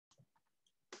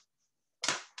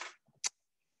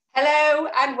Hello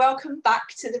and welcome back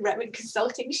to the Rowan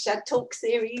Consulting Shed Talk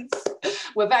series.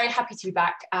 We're very happy to be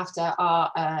back after our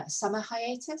summer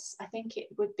hiatus. I think it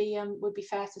would be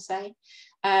fair to say.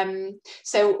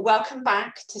 So welcome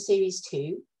back to series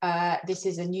 2. This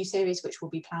is a new series which will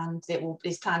be planned.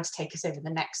 Is planned to take us over the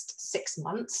next 6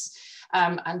 months,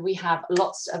 and we have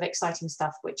lots of exciting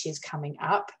stuff which is coming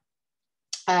up.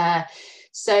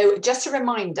 So just a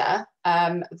reminder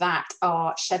that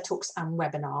our Shed Talks and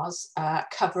webinars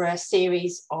cover a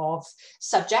series of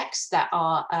subjects that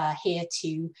are here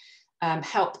to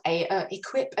help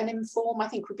equip and inform, I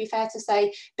think would be fair to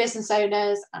say, business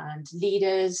owners and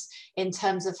leaders in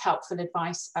terms of helpful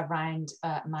advice around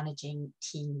managing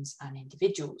teams and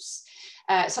individuals.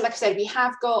 So like I said, we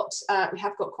have got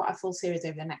quite a full series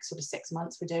over the next sort of 6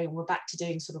 months. We're back to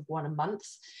doing sort of one a month,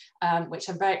 which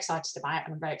I'm very excited about,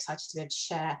 and I'm very excited to be able to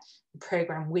share the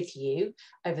programme with you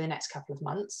over the next couple of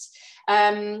months.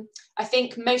 I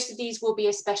think most of these will be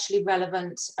especially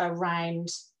relevant around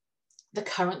the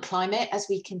current climate as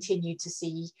we continue to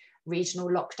see regional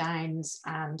lockdowns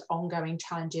and ongoing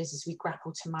challenges as we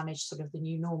grapple to manage sort of the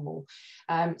new normal.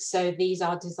 So these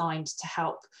are designed to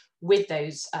help with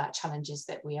those challenges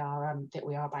that we are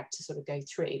about to sort of go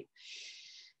through.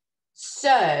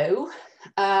 So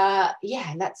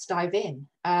yeah, let's dive in.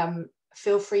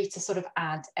 Feel free to sort of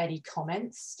add any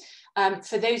comments.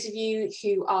 For those of you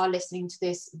who are listening to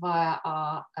this via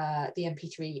our the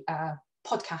MP3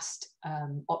 podcast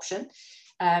option,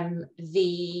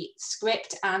 the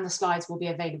script and the slides will be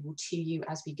available to you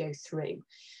as we go through.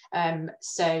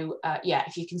 So yeah,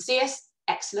 if you can see us,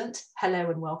 excellent,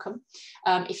 hello and welcome.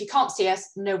 If you can't see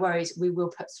us, no worries, we will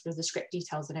put sort of the script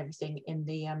details and everything in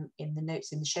the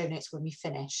notes, in the show notes when we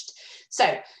finished.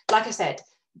 So like I said,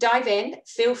 dive in,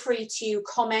 feel free to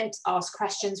comment, ask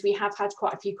questions. We have had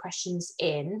quite a few questions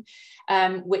in,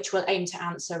 which we'll aim to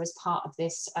answer as part of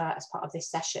this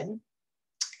session.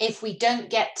 If we don't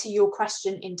get to your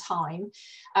question in time,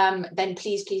 then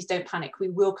please don't panic. We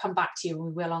will come back to you and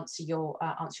we will answer your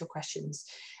questions.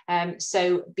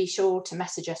 So be sure to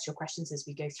message us your questions as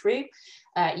we go through.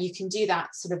 You can do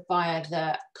that sort of via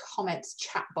the comments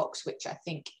chat box, which I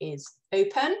think is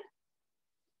open.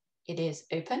 It is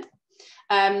open.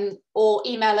 Or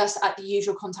email us at the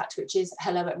usual contact, which is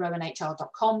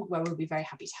hello@rowanhr.com, where we'll be very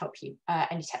happy to help you.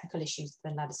 Any technical issues,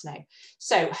 then let us know.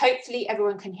 So hopefully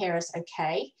everyone can hear us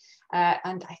okay,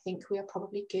 and I think we are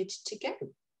probably good to go.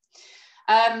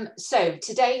 So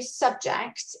today's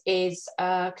subject is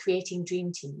creating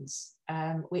dream teams,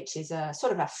 which is a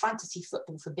sort of a fantasy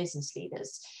football for business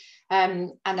leaders.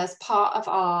 And as part of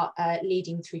our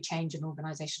leading through change and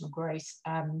organisational growth,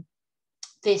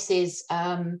 this is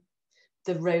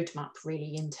the roadmap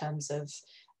really in terms of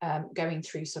going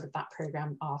through sort of that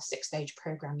programme, our 6-stage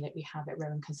programme that we have at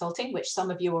Rowan Consulting, which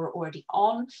some of you are already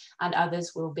on and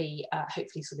others will be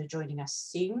hopefully sort of joining us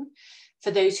soon. For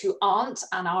those who aren't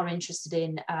and are interested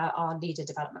in our leader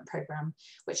development programme,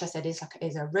 which I said is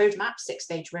a roadmap,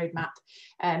 6-stage roadmap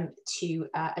to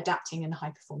adapting and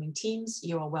high performing teams,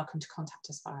 you are welcome to contact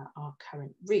us via our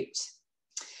current route.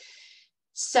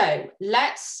 So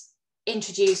let's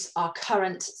introduce our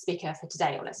current speaker for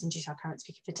today, or let's introduce our current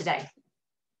speaker for today.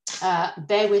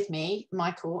 Bear with me,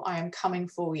 Michael, I am coming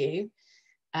for you.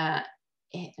 Let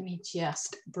me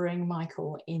just bring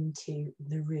Michael into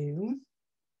the room.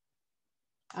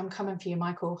 I'm coming for you,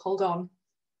 Michael, hold on.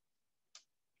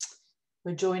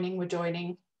 We're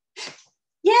joining.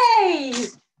 Yay!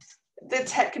 The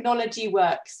technology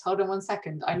works. Hold on 1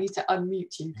 second, I need to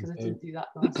unmute you because I didn't do that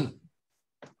last time.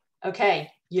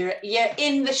 Okay, you're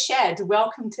in the shed.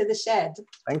 Welcome to the shed.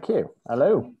 Thank you.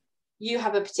 Hello. You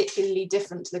have a particularly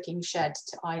different looking shed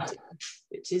to I do,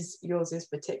 which is yours is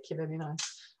particularly nice.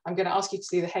 I'm going to ask you to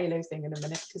do the halo thing in a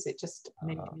minute because it just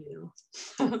made me ill.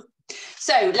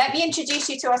 So let me introduce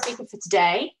you to our speaker for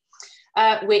today,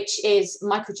 which is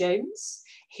Michael Jones,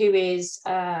 who is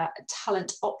a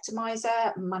talent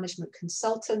optimizer, management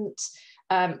consultant,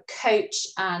 coach,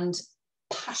 and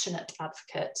passionate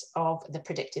advocate of the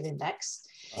Predictive Index.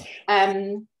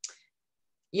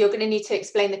 You're going to need to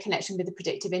explain the connection with the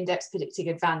Predictive Index, predicting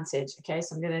advantage. Okay,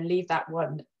 so I'm going to leave that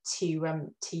one to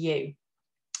you.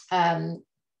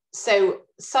 So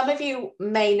some of you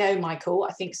may know Michael.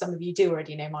 I think some of you do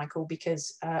already know Michael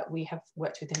because we have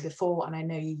worked with him before, and I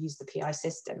know you use the PI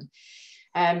system.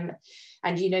 And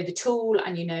you know the tool,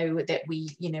 and you know that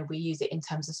we use it in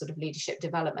terms of sort of leadership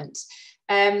development.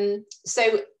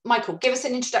 So Michael, give us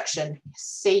an introduction,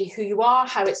 see who you are,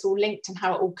 how it's all linked and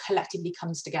how it all collectively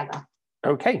comes together.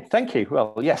 Okay, thank you.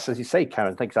 Well, yes, as you say,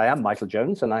 Karen, thanks. I am Michael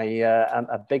Jones, and I am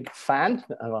a big fan.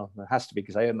 Well, it has to be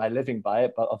because I earn my living by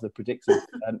it, but of the Predictive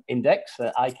Index.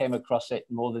 I came across it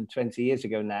more than 20 years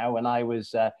ago now, when I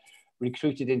was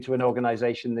recruited into an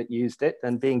organization that used it,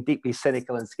 and being deeply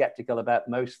cynical and skeptical about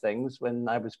most things, when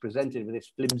I was presented with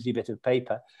this flimsy bit of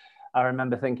paper, I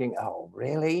remember thinking, oh,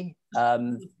 really?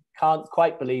 Can't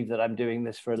quite believe that I'm doing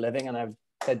this for a living, and I've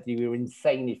said you were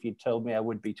insane if you'd told me I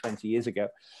would be 20 years ago.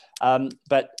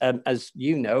 But as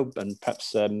you know, and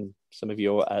perhaps some of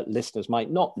your listeners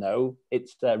might not know,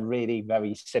 it's a really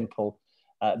very simple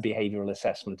behavioral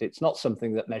assessment. It's not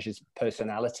something that measures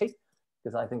personality,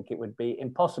 because I think it would be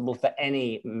impossible for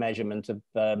any measurement of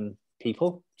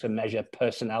people to measure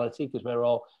personality, because we're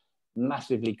all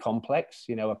massively complex,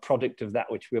 you know, a product of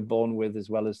that which we're born with, as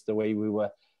well as the way we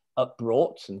were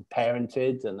upbrought and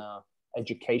parented, and our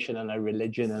education and our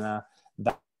religion and our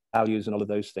values and all of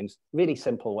those things. Really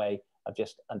simple way of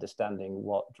just understanding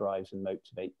what drives and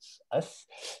motivates us.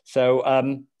 So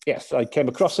yes, I came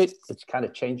across it. It's kind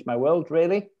of changed my world,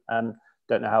 really.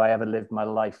 Don't know how I ever lived my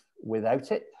life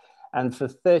without it. And for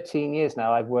 13 years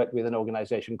now, I've worked with an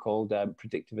organization called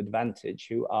Predictive Advantage,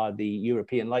 who are the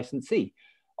European licensee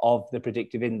of the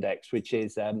Predictive Index, which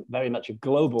is very much a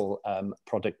global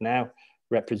product now,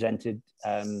 represented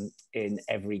in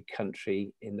every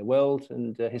country in the world.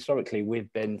 And historically,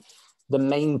 we've been the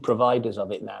main providers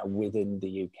of it now within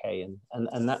the UK.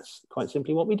 And that's quite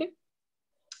simply what we do.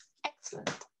 Excellent.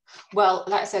 Well,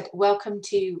 like I said, welcome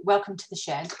to the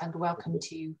shed, and welcome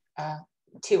to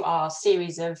our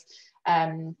series of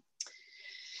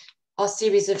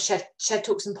shed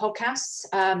talks and podcasts,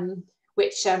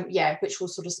 which will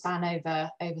sort of span over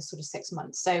sort of 6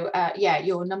 months. So yeah,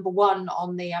 you're number one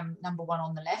on the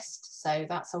list. So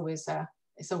that's always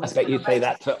it's always. I bet you say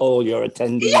that to all your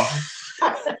attendees.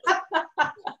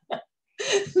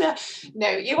 No,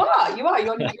 you are.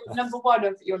 You're number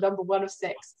one of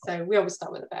 6. So we always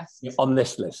start with the best. You're on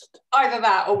this list. Either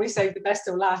that, or we save the best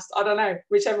till last. I don't know,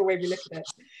 whichever way we look at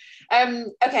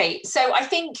it. Okay, so I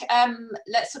think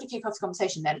let's sort of kick off the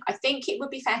conversation then. I think it would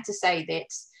be fair to say that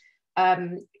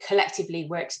collectively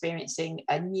we're experiencing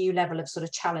a new level of sort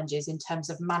of challenges in terms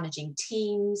of managing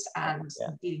teams and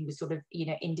dealing with sort of, you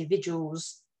know,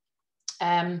 individuals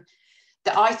that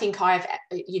I think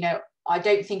I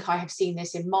don't think I have seen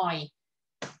this in my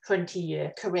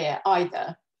 20-year career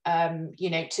either, you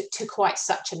know, to quite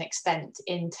such an extent,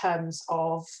 in terms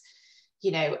of,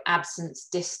 you know, absence,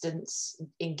 distance,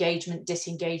 engagement,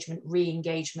 disengagement,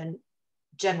 re-engagement,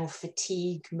 general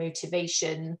fatigue,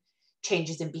 motivation,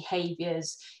 changes in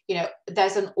behaviors. You know,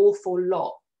 there's an awful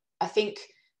lot. I think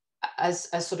as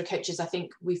sort of coaches, I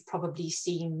think we've probably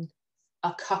seen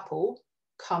a couple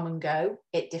come and go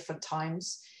at different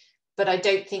times, but I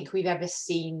don't think we've ever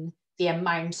seen the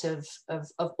amount of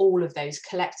all of those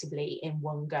collectively in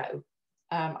one go.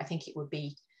 I think it would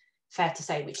be fair to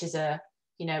say, which is a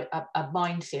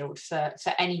minefield for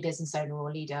any business owner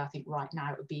or leader. I think right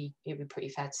now it would be pretty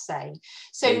fair to say.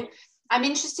 So I'm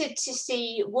interested to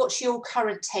see what's your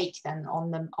current take then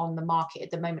on the market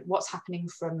at the moment. What's happening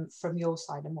from your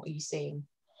side, and what are you seeing?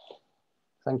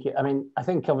 Thank you. I mean, I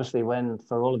think obviously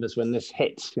for all of us, when this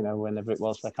hit, you know, whenever it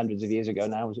was, like hundreds of years ago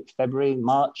now, was it February,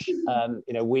 March? You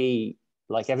know, we,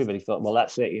 like everybody, thought, well,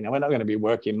 that's it. You know, we're not going to be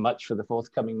working much for the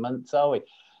forthcoming months, are we?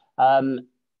 And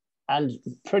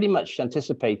pretty much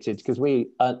anticipated, because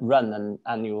we run an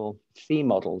annual fee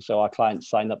model, so our clients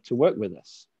sign up to work with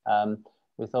us.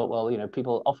 We thought, well, you know,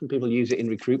 often people use it in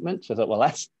recruitment. So I thought, well,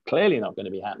 that's clearly not going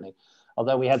to be happening.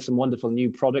 Although we had some wonderful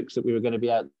new products that we were going to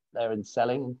be out there and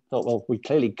selling, thought, well, we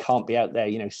clearly can't be out there,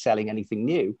 you know, selling anything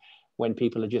new when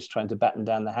people are just trying to batten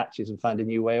down the hatches and find a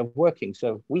new way of working.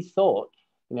 So we thought,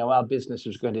 you know, our business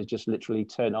was going to just literally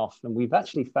turn off. And we've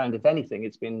actually found, if anything,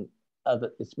 it's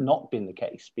not been the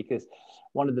case, because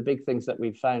one of the big things that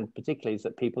we've found particularly is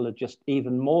that people are just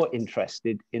even more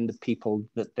interested in the people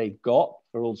that they've got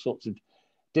for all sorts of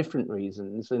different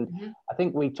reasons. And I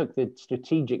think we took the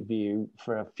strategic view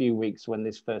for a few weeks when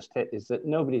this first hit, is that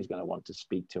nobody's going to want to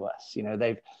speak to us. You know,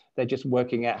 they're just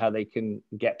working out how they can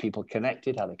get people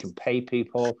connected, how they can pay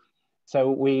people.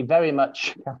 So we very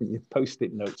much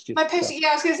post-it notes. My post-it,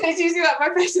 yeah, I was going to say, do you see that? My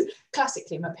post-it,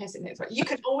 classically, my post-it notes. Right? You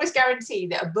can always guarantee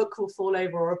that a book will fall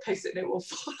over or a post-it note will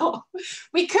fall off.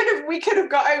 We could have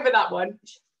got over that one.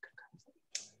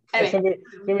 Anyway.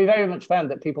 So we very much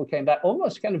found that people came back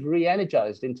almost kind of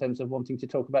re-energized in terms of wanting to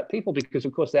talk about people, because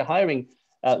of course they're hiring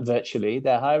virtually.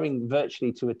 They're hiring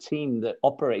virtually to a team that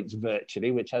operates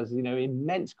virtually, which has, you know,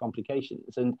 immense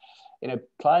complications. And you know,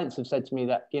 clients have said to me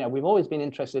that, you know, we've always been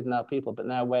interested in our people, but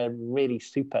now we're really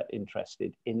super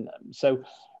interested in them. So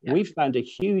we've found a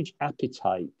huge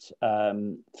appetite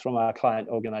from our client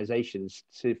organizations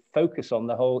to focus on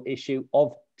the whole issue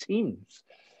of teams,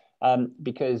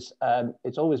 because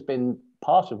it's always been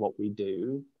part of what we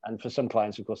do. And for some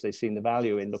clients, of course, they've seen the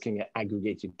value in looking at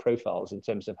aggregated profiles in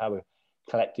terms of how a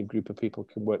collective group of people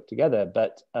can work together.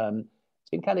 But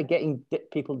it's been kind of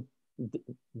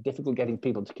difficult getting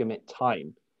people to commit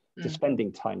time to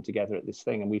spending time together at this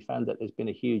thing. And we found that there's been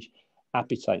a huge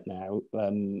appetite now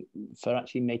for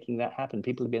actually making that happen.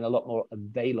 People have been a lot more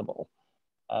available.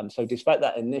 So despite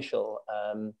that initial,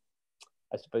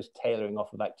 I suppose, tailoring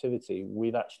off of activity,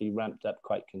 we've actually ramped up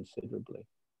quite considerably.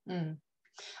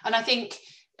 And I think,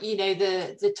 you know,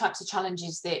 the types of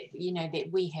challenges that, you know,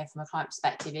 that we hear from a client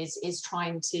perspective is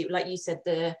trying to, like you said,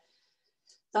 the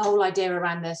whole idea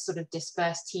around the sort of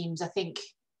dispersed teams. I think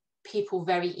people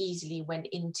very easily went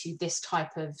into this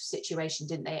type of situation,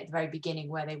 didn't they, at the very beginning,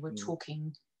 where they were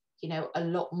talking, you know, a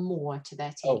lot more to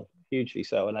their team. Oh, hugely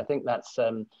so. And I think that's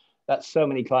so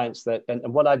many clients that,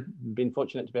 and what I've been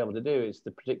fortunate to be able to do is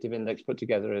the Predictive Index put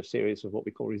together a series of what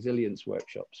we call resilience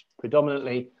workshops,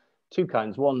 predominantly two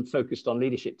kinds. One focused on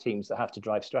leadership teams that have to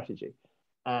drive strategy,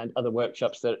 and other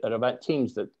workshops that are about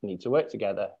teams that need to work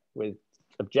together with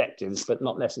objectives, but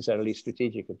not necessarily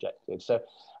strategic objectives. So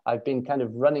I've been kind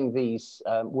of running these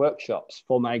workshops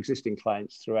for my existing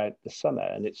clients throughout the summer,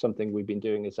 and it's something we've been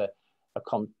doing as a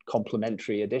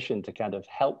complementary addition to kind of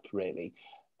help, really.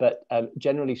 But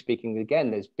generally speaking, again,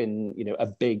 there's been, you know, a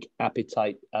big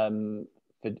appetite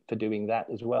for doing that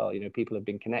as well. You know, people have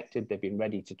been connected, they've been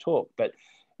ready to talk. But,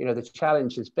 you know, the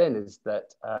challenge has been is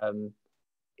that,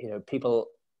 you know, people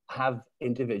have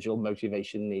individual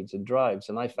motivation, needs and drives.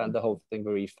 And I found the whole thing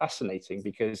very fascinating,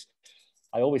 because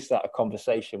I always start a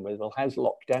conversation with, well, how's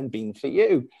lockdown been for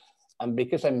you? And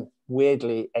because I'm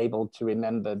weirdly able to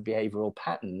remember behavioral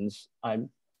patterns, I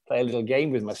play a little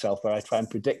game with myself where I try and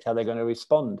predict how they're going to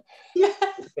respond. Yeah.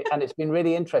 And it's been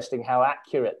really interesting how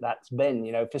accurate that's been.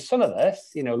 You know, for some of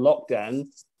us, you know, lockdown,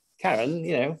 Karen,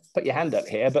 you know, put your hand up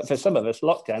here, but for some of us,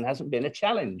 lockdown hasn't been a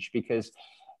challenge, because,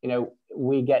 you know,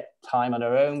 we get time on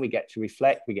our own, we get to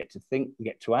reflect, we get to think, we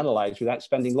get to analyze without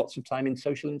spending lots of time in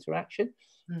social interaction.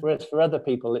 Whereas for other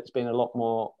people, it's been a lot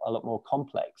more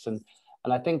complex. And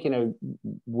I think, you know,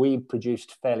 we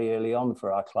produced fairly early on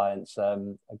for our clients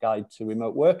a guide to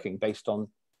remote working based on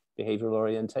behavioral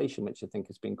orientation, which I think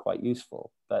has been quite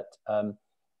useful. But,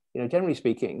 you know, generally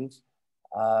speaking,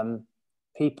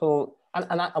 people,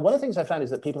 and one of the things I found is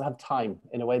that people have time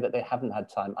in a way that they haven't had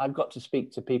time. I've got to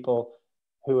speak to people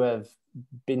who have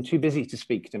been too busy to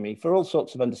speak to me for all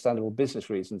sorts of understandable business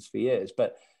reasons for years.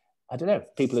 But I don't know,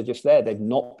 people are just there. They've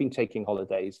not been taking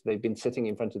holidays. They've been sitting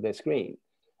in front of their screen.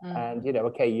 And, you know,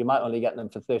 okay, you might only get them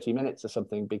for 30 minutes or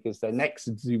something because their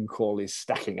next Zoom call is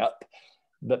stacking up.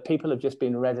 But people have just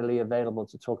been readily available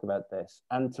to talk about this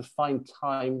and to find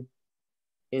time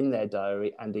in their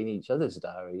diary and in each other's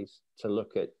diaries to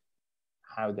look at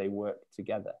how they work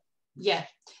together. Yeah,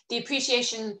 the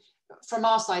appreciation from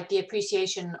our side, the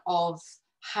appreciation of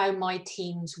how my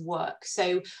teams work.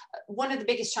 So one of the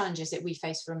biggest challenges that we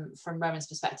face from Rowan's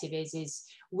perspective is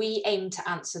we aim to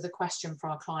answer the question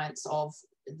for our clients of,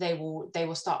 they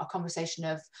will start a conversation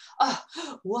of, oh,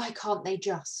 why can't they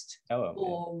just?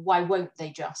 Or why won't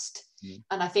they just?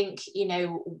 And I think, you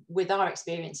know, with our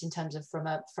experience in terms of from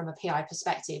a PI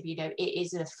perspective, you know, it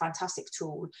is a fantastic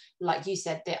tool, like you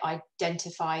said, that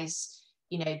identifies,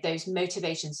 you know, those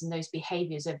motivations and those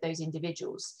behaviors of those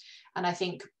individuals. And I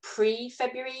think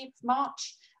pre-February,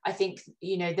 March, I think,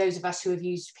 you know, those of us who have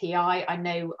used PI, I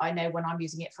know when I'm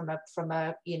using it from a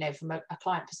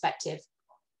client perspective,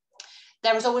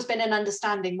 there has always been an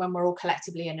understanding when we're all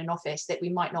collectively in an office that we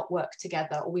might not work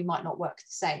together or we might not work the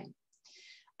same.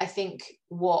 I think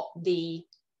what the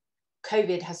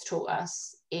COVID has taught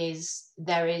us is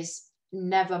there is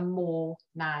never more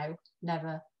now,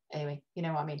 never, anyway, you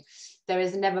know what I mean? There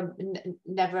is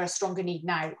never a stronger need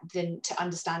now than to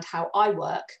understand how I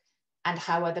work and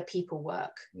how other people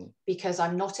work, because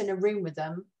I'm not in a room with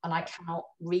them and I cannot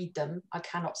read them, I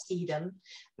cannot see them.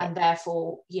 And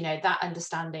therefore, you know, that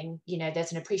understanding, you know,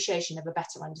 there's an appreciation of a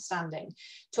better understanding.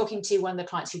 Talking to one of the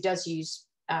clients who does use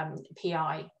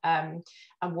PI, and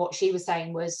what she was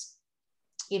saying was,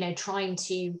 you know, trying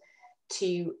to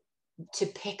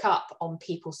pick up on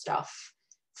people stuff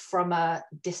from a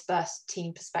dispersed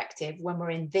team perspective when we're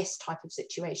in this type of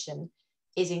situation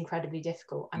is incredibly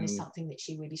difficult and is something that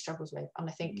she really struggles with. And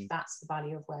I think that's the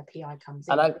value of where PI comes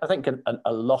in. And I think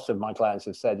a lot of my clients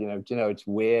have said, you know, it's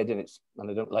weird and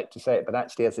I don't like to say it, but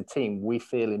actually as a team, we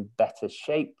feel in better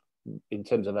shape in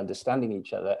terms of understanding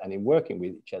each other and in working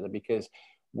with each other, because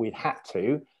we've had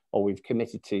to, or we've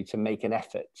committed to make an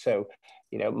effort. So,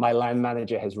 you know, my line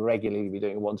manager has regularly been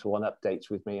doing one-to-one updates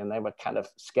with me, and they were kind of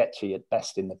sketchy at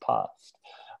best in the past.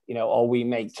 You know, or we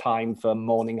make time for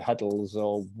morning huddles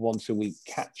or once a week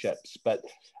catch-ups. But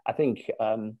I think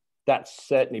that's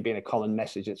certainly been a common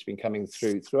message that's been coming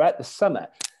throughout the summer.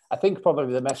 I think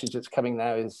probably the message that's coming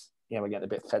now is, you know, we're getting a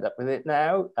bit fed up with it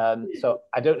now. So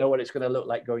I don't know what it's going to look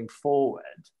like going forward.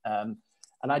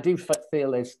 And I do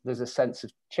feel there's a sense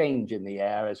of change in the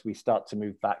air as we start to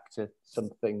move back to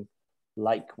something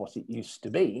like what it used to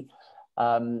be.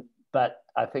 But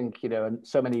I think, you know, and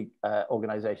so many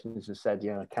organizations have said,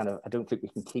 you know, kind of, I don't think we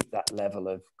can keep that level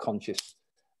of conscious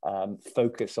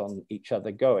focus on each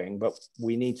other going, but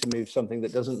we need to move something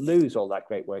that doesn't lose all that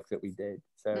great work that we did.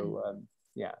 So,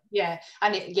 yeah.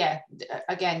 And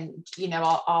again, you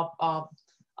know,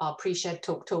 our pre-shed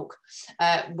talk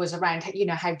was around, you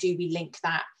know, how do we link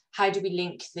that? How do we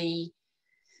link the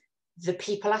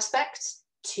people aspect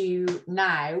to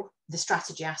now the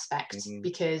strategy aspect?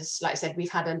 Because, like I said,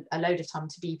 we've had a load of time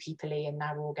to be people-y, and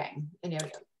now we're all getting, you know.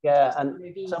 Yeah, and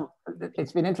so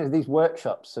it's been interesting. These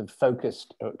workshops have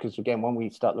focused, because again, when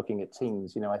we start looking at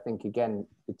teams, you know, I think again,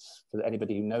 it's for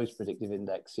anybody who knows Predictive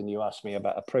Index, and you ask me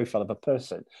about a profile of a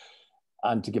person,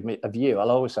 and to give me a view,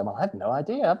 I'll always say, well, I have no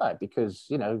idea, have I? Because,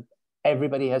 you know,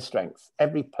 everybody has strengths.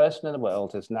 Every person in the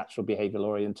world has natural behavioral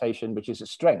orientation, which is a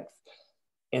strength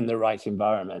in the right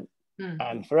environment.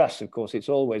 And for us, of course, it's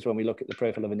always, when we look at the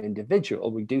profile of an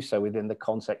individual, we do so within the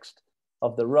context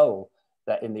of the role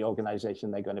that in the organization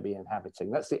they're going to be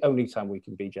inhabiting. That's the only time we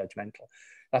can be judgmental.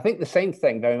 I think the same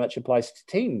thing very much applies to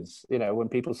teams. You know, when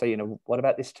people say, you know, what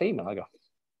about this team? And I go,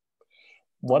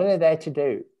 what are they there to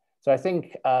do? So I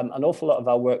think an awful lot of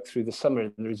our work through the summer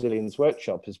in the resilience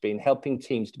workshop has been helping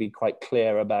teams to be quite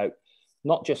clear about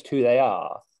not just who they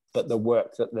are, but the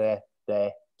work that they're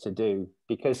there to do.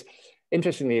 Because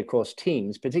interestingly, of course,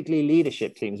 teams, particularly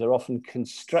leadership teams, are often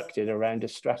constructed around a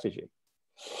strategy.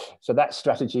 So that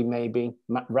strategy may be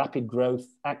rapid growth,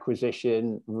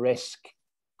 acquisition, risk,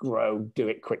 grow, do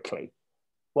it quickly.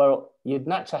 Well, you'd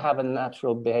need to have a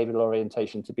natural behavioral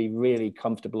orientation to be really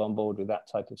comfortable on board with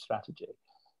that type of strategy.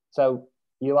 So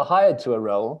you are hired to a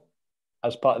role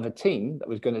as part of a team that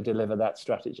was going to deliver that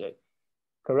strategy.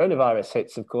 Coronavirus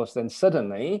hits, of course, then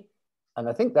suddenly, and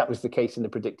I think that was the case in the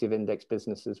Predictive Index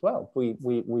business as well.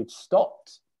 We've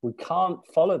stopped. We can't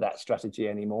follow that strategy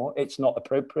anymore. It's not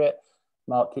appropriate.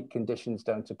 Market conditions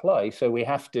don't apply. So we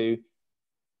have to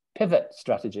pivot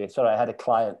strategy. Sorry, I had a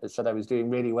client that said I was doing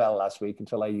really well last week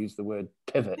until I used the word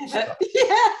pivot.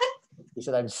 He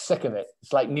said, I'm sick of it.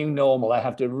 It's like new normal. I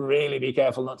have to really be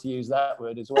careful not to use that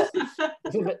word as well.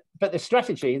 But the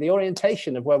strategy, the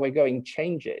orientation of where we're going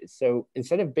changes. So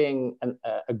instead of being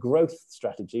a growth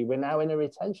strategy, we're now in a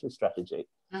retention strategy,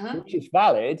 which is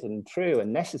valid and true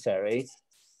and necessary.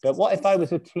 But what if I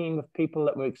was a team of people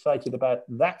that were excited about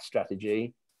that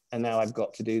strategy, and now I've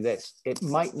got to do this? It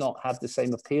might not have the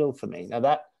same appeal for me. Now,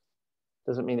 that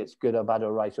doesn't mean it's good or bad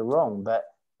or right or wrong, but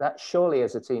that surely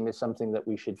as a team is something that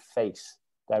we should face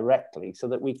directly so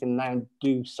that we can now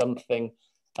do something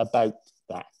about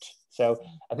that. So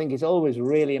I think it's always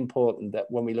really important that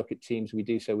when we look at teams, we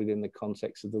do so within the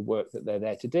context of the work that they're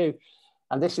there to do.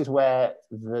 And this is where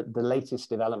the latest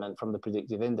development from the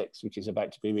Predictive Index, which is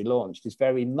about to be relaunched, is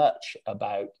very much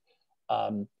about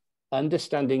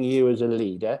understanding you as a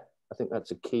leader. I think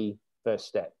that's a key first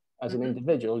step. As an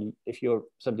individual, if you're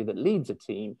somebody that leads a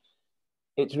team,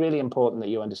 it's really important that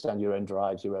you understand your own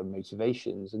drives, your own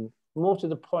motivations, and more to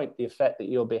the point, the effect that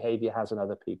your behavior has on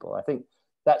other people. I think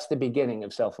that's the beginning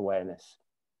of self-awareness.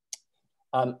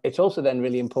 It's also then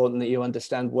really important that you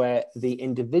understand where the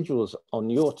individuals on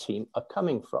your team are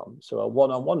coming from. So a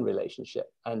one-on-one relationship.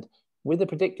 And with the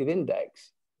Predictive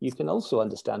Index, you can also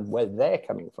understand where they're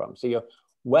coming from. So you're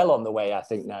well on the way, I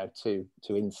think, now to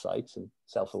insights and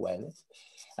self-awareness.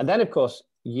 And then, of course,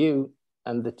 you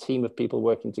and the team of people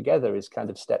working together is kind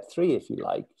of step 3, if you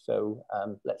like. So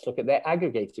let's look at their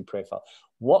aggregated profile.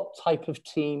 What type of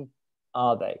team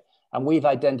are they? And we've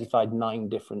identified 9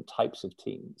 different types of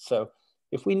teams. So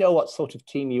if we know what sort of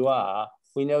team you are,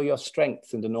 we know your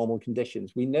strengths under normal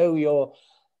conditions. We know your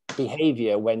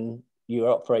behavior when you're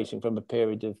operating from a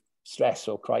period of stress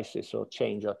or crisis or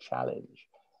change or challenge.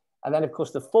 And then, of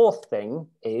course, the 4th thing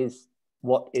is,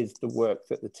 what is the work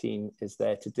that the team is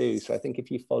there to do? So I think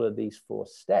if you follow these 4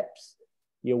 steps,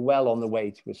 you're well on the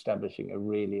way to establishing a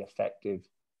really effective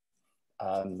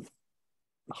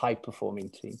high performing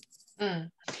team.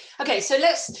 Okay, so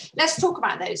let's talk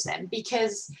about those then,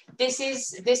 because this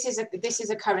is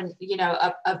a current, you know,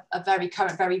 a very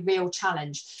current, very real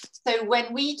challenge. So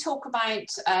when we talk about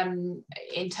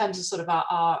in terms of sort of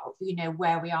our you know,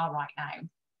 where we are right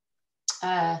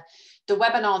now, the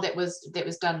webinar that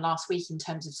was done last week in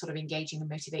terms of sort of engaging and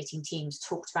motivating teams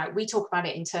we talk about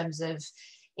it in terms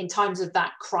of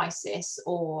that crisis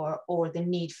or the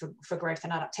need for growth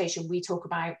and adaptation. We talk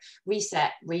about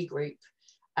reset, regroup,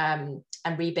 and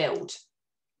rebuild.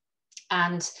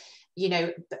 And you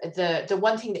know, the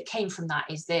one thing that came from that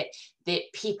is that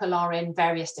people are in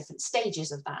various different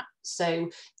stages of that. So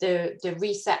the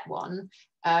reset one,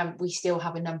 we still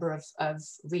have a number of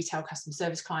retail customer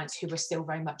service clients who are still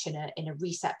very much in a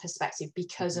reset perspective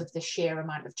because of the sheer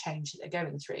amount of change that they're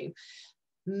going through.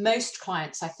 Most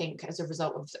clients, I think, as a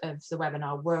result of the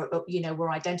webinar,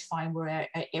 were identifying we're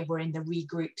in the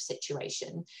regroup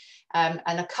situation, and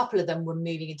a couple of them were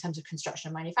moving in terms of construction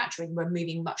and manufacturing. We're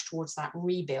moving much towards that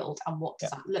rebuild, and what does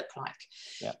that look like?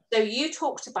 So you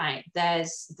talked about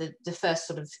there's the first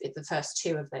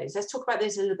two of those. Let's talk about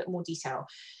those in a little bit more detail.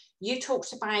 You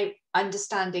talked about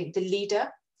understanding the leader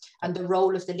and the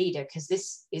role of the leader, because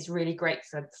this is really great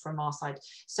from our side.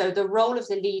 So the role of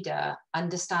the leader,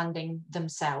 understanding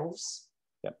themselves.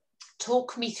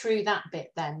 Talk me through that bit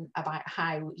then, about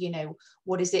how, you know,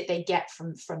 what is it they get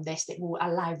from this that will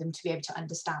allow them to be able to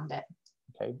understand it?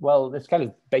 Okay, well, there's kind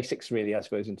of basics really, I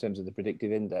suppose, in terms of the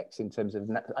predictive index, in terms of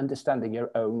understanding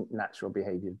your own natural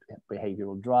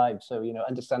behavioral drive. So, you know,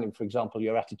 understanding, for example,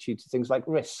 your attitude to things like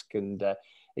risk and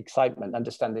excitement,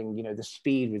 understanding, you know, the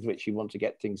speed with which you want to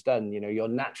get things done, you know, your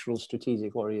natural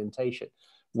strategic orientation.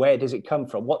 Where does it come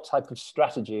from? What type of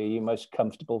strategy are you most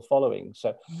comfortable following?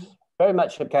 So very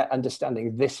much about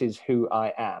understanding this is who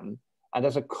I am. And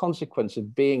as a consequence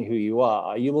of being who you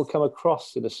are, you will come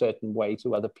across in a certain way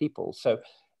to other people. So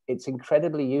it's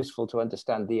incredibly useful to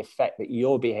understand the effect that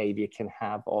your behavior can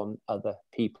have on other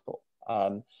people.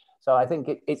 So I think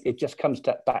it just comes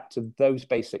back to those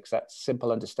basics, that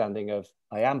simple understanding of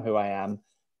I am who I am,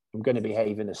 I'm going to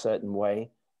behave in a certain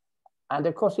way. And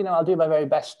of course, you know, I'll do my very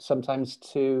best sometimes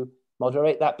to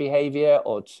moderate that behavior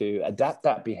or to adapt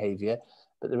that behavior.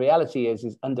 But the reality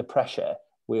is under pressure,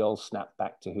 we all snap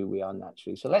back to who we are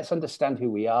naturally. So let's understand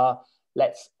who we are.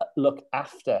 Let's look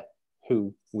after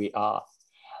who we are.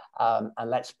 And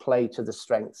let's play to the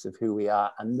strengths of who we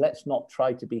are. And let's not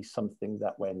try to be something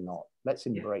that we're not. Let's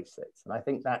embrace it. And I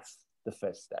think that's the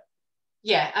first step.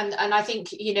 Yeah, and I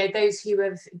think, you know, those who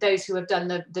have done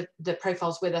the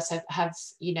profiles with us have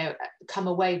you know, come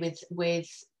away with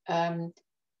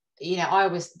you know, I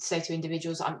always say to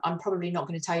individuals, I'm probably not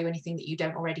going to tell you anything that you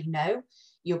don't already know.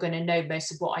 You're going to know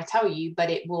most of what I tell you, but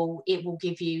it will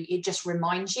give you, it just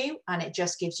reminds you, and it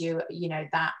just gives you, you know,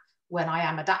 that when I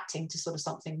am adapting to sort of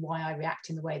something, why I react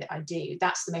in the way that I do.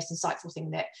 That's the most insightful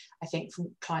thing that I think from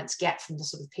clients get from the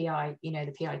sort of PI, you know,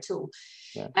 the PI tool.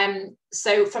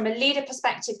 So from a leader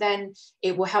perspective, then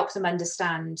it will help them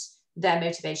understand their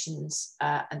motivations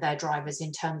and their drivers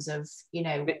in terms of, you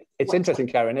know. It's interesting,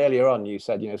 Karen, earlier on you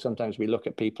said, you know, sometimes we look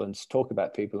at people and talk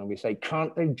about people and we say,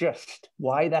 can't they just?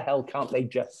 Why the hell can't they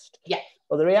just? Yeah.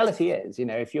 Well, the reality is, you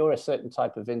know, if you're a certain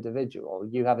type of individual,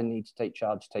 you have a need to take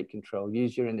charge, take control,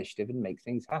 use your initiative and make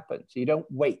things happen. So you don't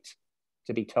wait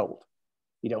to be told.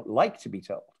 You don't like to be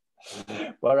told.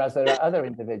 Whereas there are other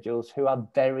individuals who are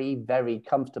very, very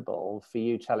comfortable for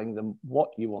you telling them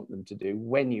what you want them to do,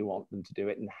 when you want them to do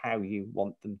it, and how you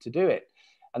want them to do it.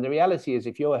 And the reality is,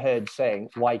 if you're heard saying,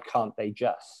 why can't they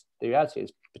just? The reality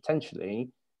is, potentially,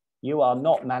 you are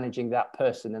not managing that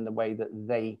person in the way that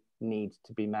they need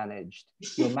to be managed.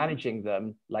 You're managing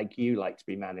them like you like to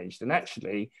be managed. And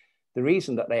actually, the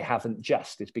reason that they haven't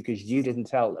just is because you didn't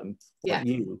tell them what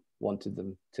you wanted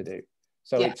them to do.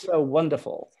 So it's so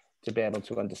wonderful to be able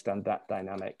to understand that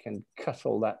dynamic and cut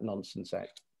all that nonsense out.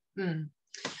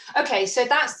 Okay, so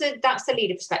that's the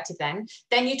leader perspective then.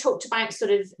 Then you talked about sort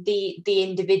of the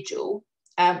individual,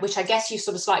 which I guess you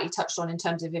sort of slightly touched on in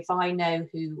terms of if I know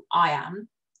who I am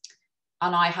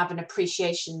and I have an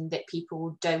appreciation that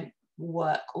people don't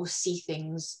work or see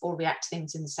things or react to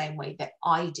things in the same way that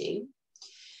I do.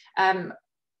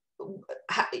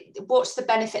 What's the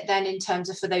benefit then in terms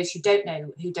of, for those who don't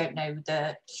know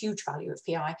the huge value of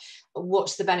PI,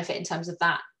 what's the benefit in terms of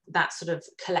that sort of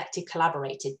collective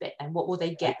collaborated bit, and what will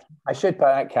they get? I should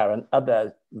point out, Karen,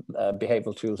 other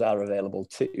behavioral tools are available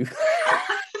too.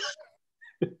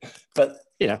 But,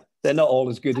 you know, they're not all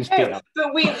as good as PI.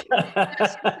 But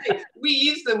we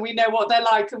use them, we know what they're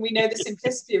like, and we know the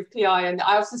simplicity of PI. And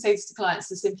I often say this to clients,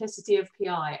 the simplicity of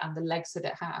PI and the legs that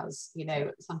it has, you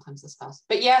know, sometimes it's fast.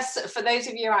 But yes, for those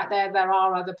of you out there, there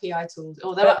are other PI tools,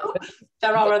 or there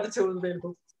are other tools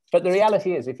available. But the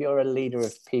reality is, if you're a leader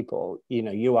of people, you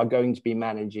know, you are going to be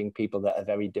managing people that are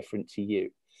very different to you.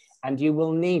 And you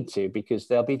will need to, because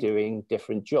they'll be doing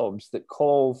different jobs that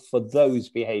call for those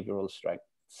behavioral strengths.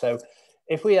 So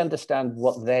if we understand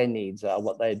what their needs are,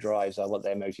 what their drives are, what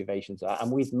their motivations are,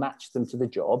 and we've matched them to the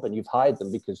job and you've hired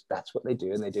them because that's what they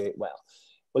do and they do it well.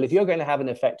 Well, if you're going to have an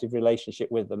effective relationship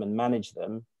with them and manage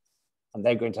them, and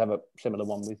they're going to have a similar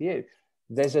one with you,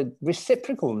 there's a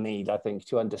reciprocal need, I think,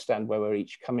 to understand where we're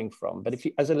each coming from. But if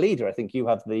you, as a leader, I think you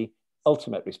have the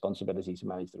ultimate responsibility to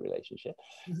manage the relationship.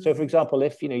 Mm-hmm. So, for example,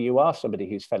 if you are somebody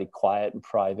who's fairly quiet and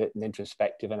private and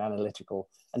introspective and analytical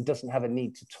and doesn't have a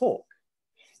need to talk,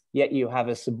 yet you have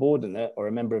a subordinate or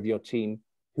a member of your team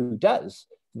who does,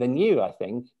 then you, I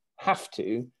think, have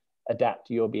to adapt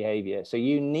your behavior. So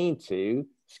you need to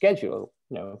schedule,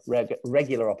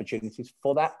 regular opportunities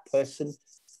for that person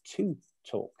to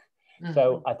talk. Mm-hmm.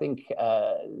 So I think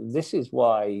this is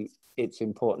why it's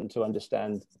important to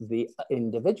understand the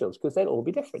individuals, because they'll all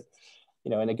be different.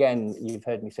 And again, you've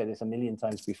heard me say this a million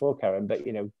times before, Karen, but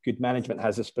good management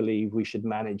has us believe we should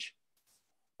manage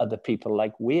other people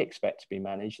like we expect to be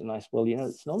managed. And I said, well,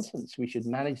 it's nonsense. We should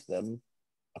manage them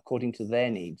according to their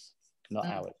needs, not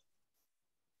ours.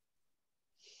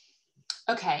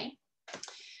 Okay.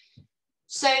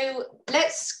 So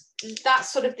that's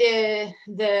sort of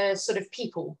the sort of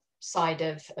people side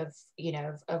of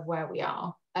where we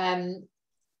are. Karen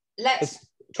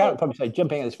probably say,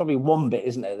 jumping in, there's probably one bit,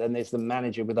 isn't there? Then there's the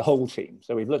manager with the whole team.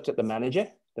 So we've looked at the manager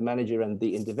and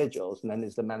the individuals, and then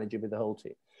there's the manager with the whole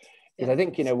team. Because I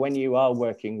think, when you are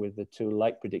working with a tool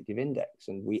like Predictive Index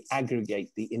and we aggregate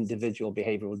the individual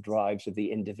behavioral drives of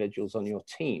the individuals on your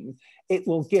team, it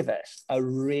will give us a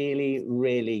really,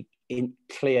 really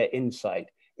clear insight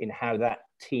in how that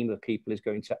team of people is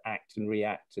going to act and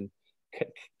react and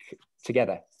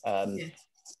together.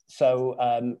 So,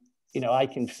 I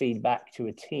can feed back to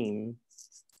a team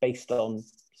based on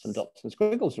some dots and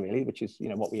squiggles, really, which is,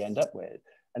 what we end up with,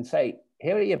 and say,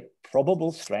 here are your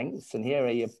probable strengths and here are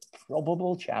your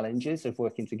probable challenges of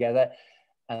working together.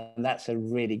 And that's a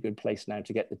really good place now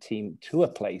to get the team to a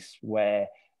place where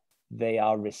they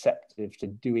are receptive to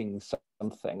doing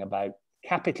something about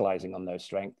capitalizing on those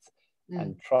strengths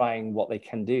and trying what they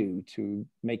can do to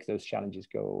make those challenges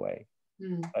go away.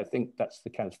 I think that's the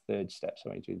kind of third step.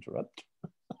 Sorry to interrupt.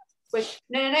 Which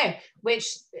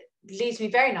leads me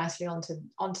very nicely onto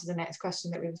the next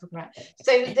question that we were talking about.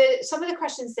 So some of the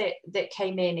questions that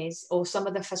came in or some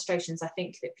of the frustrations I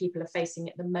think that people are facing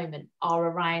at the moment are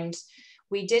around,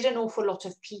 we did an awful lot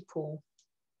of people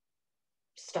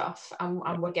stuff and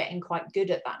we're getting quite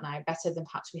good at that now, better than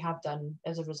perhaps we have done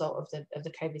as a result of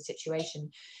the COVID situation.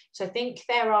 So I think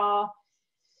there are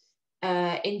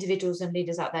individuals and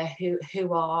leaders out there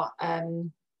who are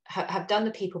have done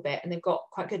the people bit and they've got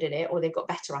quite good at it, or they've got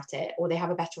better at it, or they have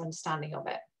a better understanding of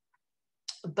it.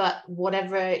 But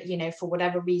whatever, for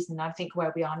whatever reason, I think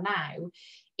where we are now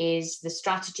is the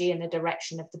strategy and the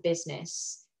direction of the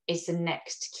business is the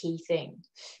next key thing.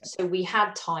 So we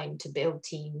had time to build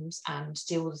teams and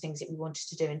do all the things that we wanted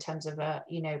to do in terms of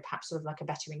perhaps sort of like a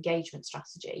better engagement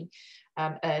strategy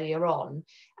earlier on.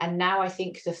 And now I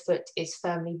think the foot is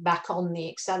firmly back on the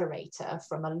accelerator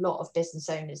from a lot of business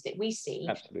owners that we see.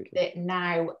 Absolutely. That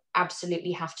now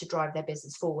absolutely have to drive their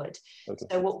business forward. Okay.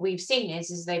 So what we've seen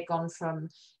is they've gone from,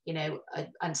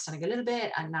 understanding a little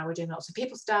bit, and now we're doing lots of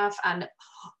people stuff, and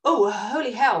oh,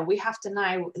 holy hell, we have to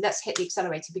now, let's hit the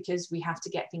accelerator because we have to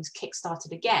get things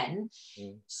kick-started again.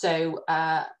 So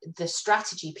the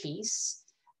strategy piece,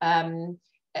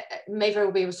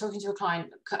 Mayville, we was talking to a client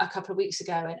a couple of weeks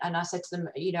ago, and I said to them,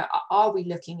 are we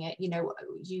looking at,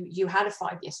 you had a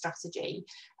 5-year strategy,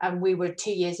 and we were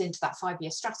 2 years into that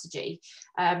 5-year strategy,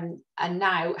 and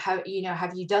now have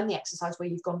you done the exercise where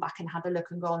you've gone back and had a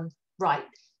look and gone, right,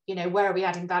 where are we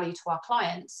adding value to our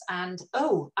clients? And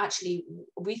actually,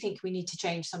 we think we need to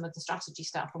change some of the strategy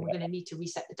stuff, and we're going to need to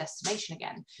reset the destination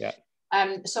again.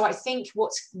 So I think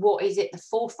what is at the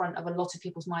forefront of a lot of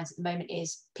people's minds at the moment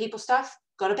is people stuff.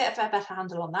 Got a bit of a better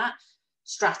handle on that.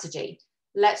 Strategy.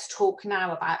 Let's talk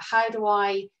now about how do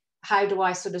I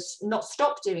sort of not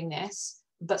stop doing this,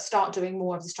 but start doing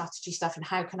more of the strategy stuff, and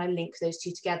how can I link those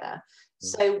two together?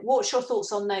 So what's your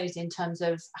thoughts on those in terms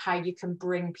of how you can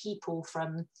bring people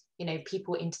from,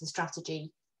 people into the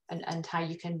strategy, and how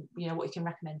you can, what you can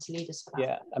recommend to leaders for that?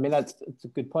 Yeah, I mean, it's a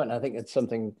good point. I think it's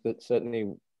something that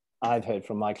certainly I've heard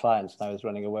from my clients. I was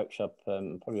running a workshop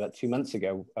probably about 2 months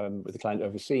ago with a client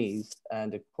overseas.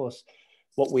 And of course,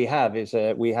 what we have is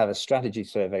we have a strategy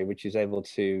survey, which is able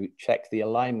to check the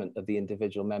alignment of the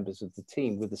individual members of the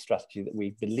team with the strategy that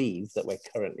we believe that we're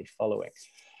currently following.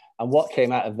 And what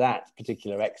came out of that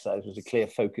particular exercise was a clear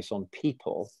focus on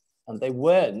people. And they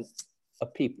weren't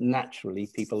naturally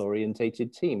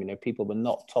people-orientated team. People were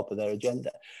not top of their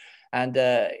agenda. And,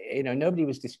 nobody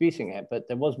was disputing it, but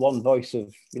there was one voice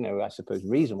of, I suppose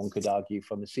reason, one could argue,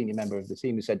 from a senior member of the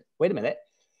team who said, wait a minute,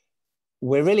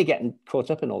 we're really getting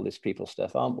caught up in all this people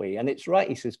stuff, aren't we? And it's right,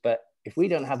 he says, but if we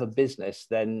don't have a business,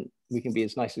 then we can be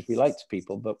as nice as we like to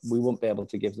people, but we won't be able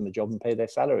to give them a job and pay their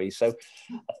salaries. So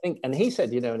I think, and he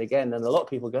said, and again, and a lot of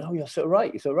people go, oh, you're so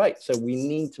right, you're so right. So we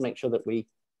need to make sure that we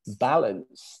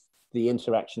balance the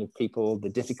interaction of people, the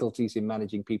difficulties in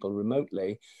managing people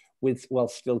remotely, while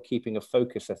still keeping a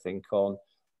focus, I think, on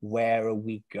where are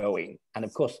we going? And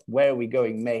of course, where are we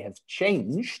going may have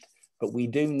changed, but we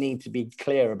do need to be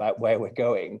clear about where we're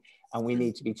going. And we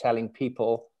need to be telling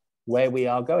people where we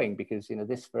are going, because,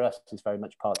 this for us is very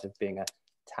much part of being a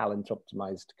talent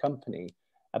optimized company,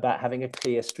 about having a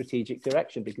clear strategic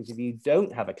direction. Because if you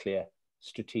don't have a clear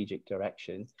strategic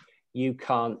direction, you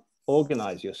can't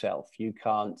organize yourself, you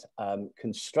can't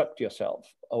construct yourself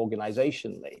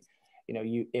organizationally.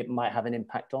 It might have an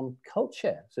impact on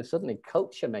culture. So suddenly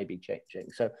culture may be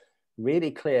changing. So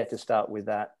really clear to start with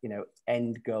that,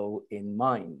 end goal in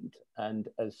mind. And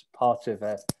as part of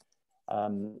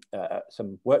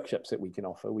some workshops that we can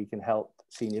offer, we can help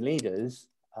senior leaders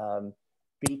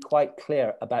be quite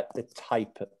clear about the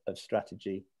type of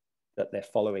strategy that they're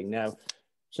following. Now,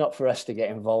 it's not for us to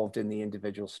get involved in the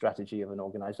individual strategy of an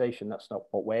organization. That's not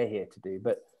what we're here to do.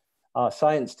 But our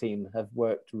science team have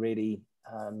worked really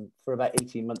for about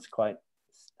 18 months quite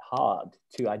hard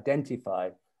to identify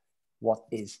what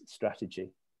is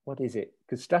strategy. What is it?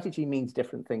 Because strategy means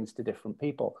different things to different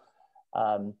people.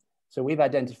 So we've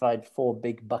identified 4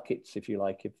 big buckets, if you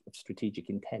like, of strategic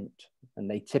intent. And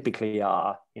they typically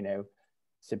are,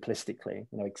 simplistically,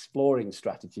 exploring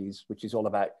strategies, which is all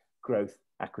about growth,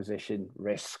 acquisition,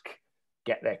 risk,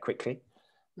 get there quickly.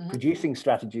 Mm-hmm. Producing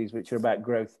strategies, which are about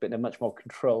growth, but in a much more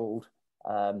controlled,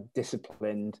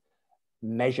 disciplined,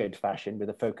 measured fashion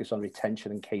with a focus on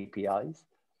retention and KPIs.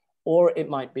 Or it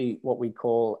might be what we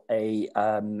call a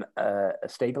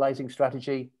stabilizing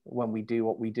strategy. When we do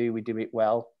what we do it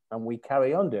well, and we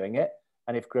carry on doing it.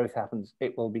 And if growth happens,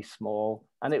 it will be small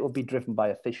and it will be driven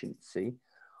by efficiency.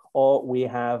 Or we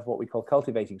have what we call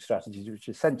cultivating strategies, which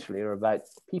essentially are about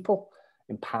people,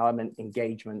 empowerment,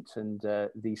 engagement, and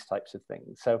these types of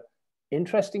things. So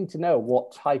interesting to know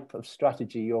what type of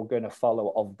strategy you're going to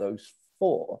follow of those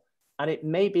 4. And it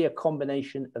may be a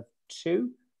combination of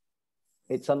 2.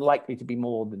 It's unlikely to be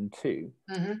more than 2.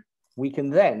 Mm-hmm. We can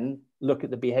then look at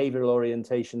the behavioral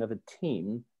orientation of a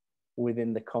team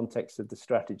within the context of the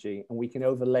strategy, and we can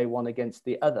overlay one against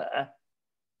the other,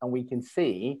 and we can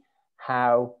see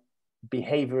how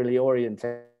behaviorally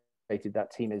orientated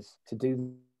that team is to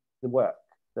do the work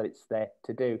that it's there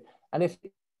to do. And if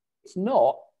it's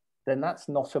not, then that's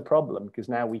not a problem, because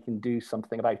now we can do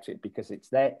something about it, because it's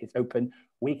there, it's open.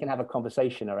 We can have a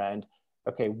conversation around,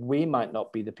 okay, we might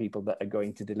not be the people that are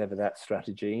going to deliver that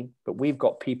strategy, but we've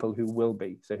got people who will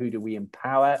be. So who do we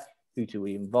empower? Who do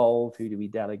we involve? Who do we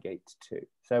delegate to?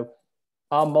 So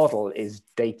our model is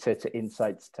data to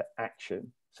insights to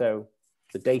action. So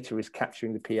the data is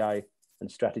capturing the PI and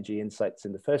strategy insights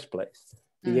in the first place.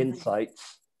 The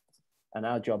insights, and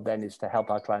our job then is to help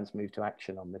our clients move to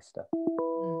action on this stuff.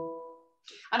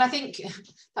 And I think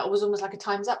that was almost like a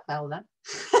time's up bell then.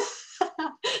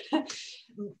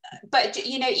 But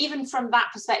even from that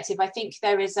perspective, I think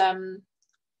there is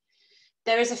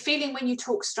a feeling when you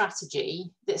talk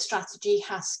strategy that strategy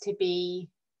has to be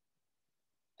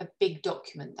a big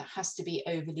document that has to be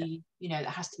overly, that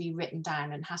has to be written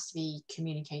down and has to be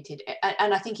communicated.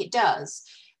 And I think it does.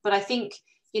 But I think,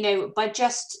 by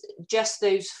just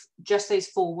those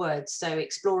 4 words, so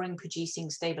exploring, producing,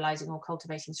 stabilizing, or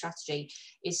cultivating strategy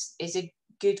is a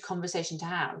good conversation to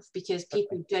have, because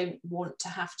people don't want to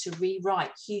have to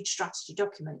rewrite huge strategy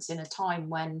documents in a time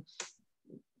when,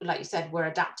 like you said, we're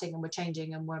adapting and we're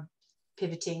changing and we're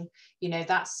pivoting.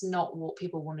 That's not what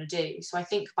people want to do. So I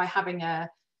think by having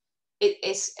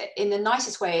it's in the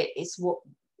nicest way, it's what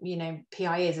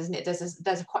PI is, isn't it?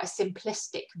 There's quite a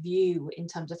simplistic view in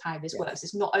terms of how this works.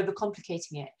 It's not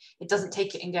overcomplicating it. It doesn't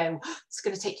take it and go, it's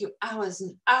going to take you hours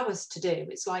and hours to do.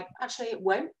 It's like, actually it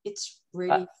won't. It's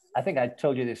really. I think I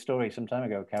told you this story some time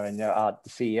ago, Karen. You know, the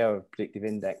CEO of Predictive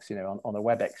Index, you know, on a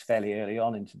WebEx fairly early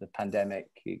on into the pandemic,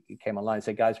 he came online and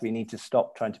said, guys, we need to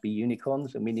stop trying to be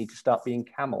unicorns and we need to start being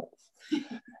camels. You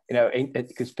know,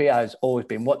 because PR has always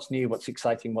been what's new, what's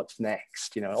exciting, what's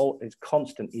next, you know, it's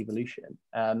constant evolution.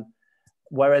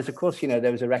 Whereas, of course, you know,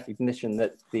 there was a recognition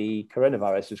that the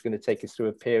coronavirus was going to take us through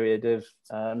a period of,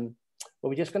 well,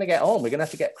 we're just going to get on. We're going to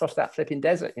have to get across that flipping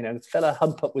desert, you know, fill a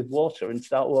hump up with water and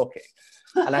start walking.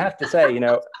 And I have to say, you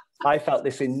know, I felt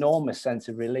this enormous sense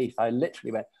of relief. I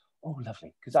literally went, oh,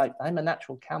 lovely, because I'm a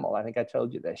natural camel. I think I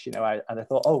told you this, you know, and I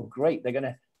thought, oh, great, they're going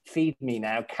to feed me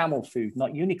now camel food,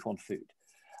 not unicorn food.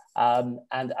 And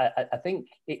I think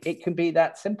it can be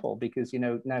that simple because, you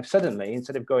know, now suddenly,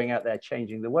 instead of going out there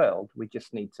changing the world, we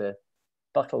just need to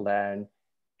buckle down,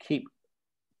 keep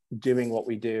doing what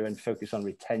we do and focus on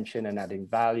retention and adding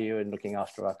value and looking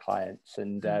after our clients.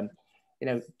 And, you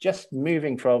know, just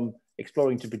moving from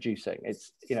exploring to producing.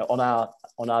 It's, you know, on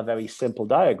our very simple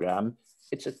diagram,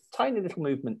 it's a tiny little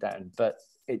movement down, but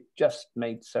it just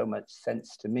made so much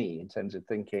sense to me in terms of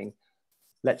thinking,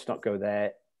 let's not go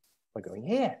there, we're going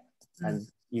here, and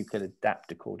you can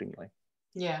adapt accordingly.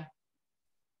 Yeah.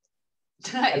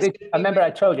 I remember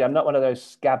I told you I'm not one of those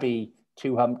scabby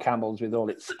two-hump camels with all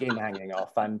its skin hanging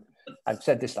off. I've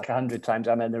said this like 100 times.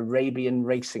 I'm an Arabian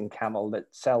racing camel that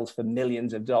sells for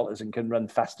millions of dollars and can run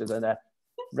faster than a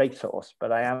racehorse,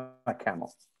 but I am a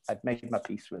camel. I've made my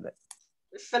peace with it.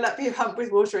 Fill up your hump with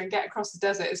water and get across the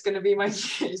desert. It's going to be my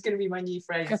new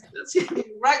phrase.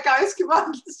 Right, guys, come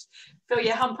on, just fill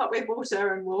your hump up with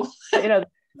water, and we'll. You know,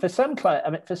 for some clients,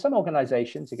 I mean, for some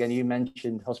organisations, again, you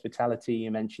mentioned hospitality,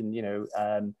 you mentioned, you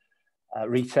know,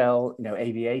 retail, you know,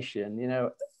 aviation, you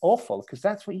know, awful, because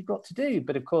that's what you've got to do.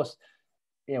 But of course,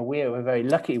 you know, we're very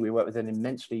lucky. We work with an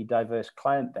immensely diverse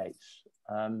client base,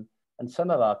 and some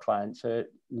of our clients are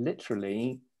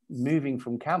literally moving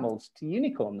from camels to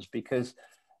unicorns because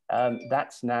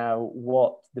that's now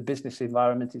what the business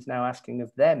environment is now asking of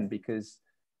them. Because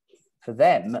for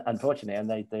them, unfortunately,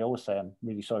 and they all say, I'm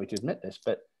really sorry to admit this,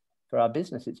 but for our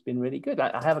business, it's been really good.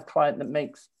 I have a client that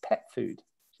makes pet food.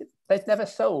 They've never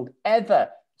sold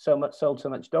so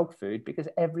much dog food because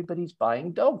everybody's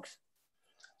buying dogs.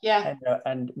 Yeah.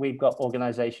 And we've got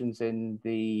organizations in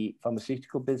the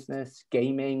pharmaceutical business,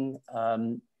 gaming,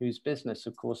 whose business,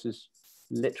 of course, is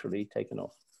literally taken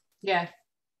off. Yeah.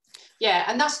 Yeah.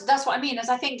 And that's what I mean, is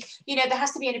I think, you know, there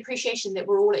has to be an appreciation that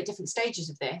we're all at different stages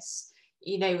of this,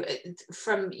 you know,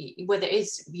 from whether it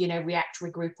is, you know, react,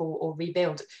 regroup or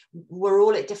rebuild, we're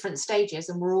all at different stages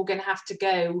and we're all going to have to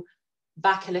go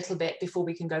back a little bit before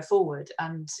we can go forward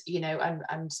and, you know,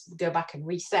 and go back and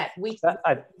reset.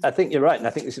 I think you're right. And I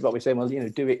think this is what we're saying. Well, you know,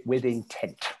 do it with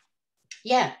intent.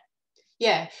 Yeah.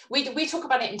 Yeah. We talk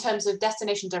about it in terms of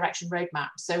destination, direction, roadmap.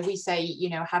 So we say, you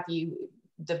know,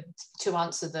 to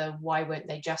answer the why won't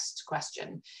they just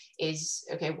question is,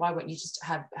 okay, why won't you just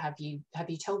have you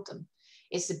told them?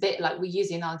 It's a bit like we use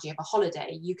the analogy of a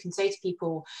holiday. You can say to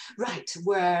people, right,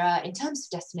 we're in terms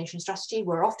of destination strategy,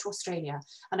 we're off to Australia.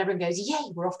 And everyone goes,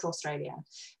 yay, we're off to Australia.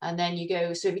 And then you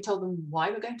go, so have you told them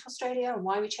why we're going to Australia and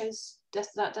why we chose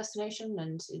that destination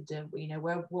and you know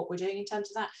what we're doing in terms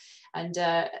of that? And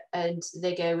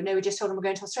they go, no, we just told them we're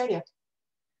going to Australia.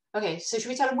 Okay, so should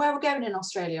we tell them where we're going in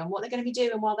Australia and what they're going to be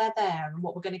doing while they're there and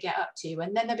what we're going to get up to?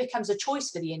 And then there becomes a choice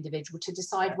for the individual to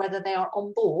decide whether they are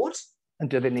on board. And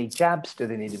do they need jabs? Do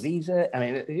they need a visa? I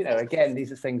mean, you know, again,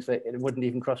 these are things that it wouldn't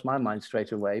even cross my mind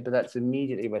straight away, but that's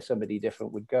immediately where somebody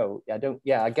different would go. I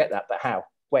get that, but how?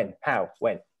 When? How?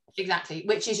 When? Exactly,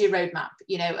 which is your roadmap.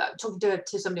 You know, talking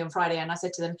to somebody on Friday, and I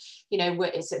said to them, you know,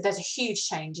 there's a huge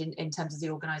change in terms of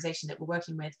the organisation that we're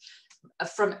working with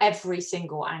from every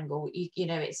single angle. You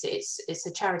know, it's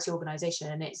a charity organisation,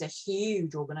 and it's a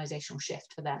huge organisational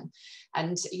shift for them.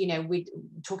 And you know, we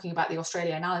talking about the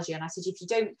Australia analogy, and I said, if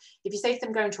you say to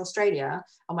them going to Australia,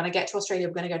 and when I get to Australia,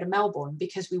 we're going to go to Melbourne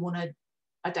because we want to.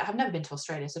 I've never been to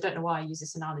Australia, so I don't know why I use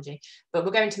this analogy, but we're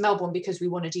going to Melbourne because we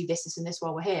want to do this and this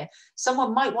while we're here.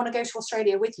 Someone might want to go to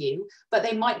Australia with you, but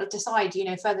they might not decide, you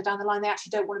know, further down the line, they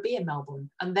actually don't want to be in Melbourne.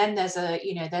 And then there's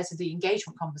the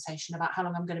engagement conversation about how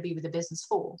long I'm going to be with the business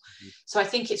for. Mm-hmm. So I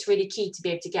think it's really key to be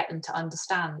able to get them to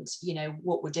understand, you know,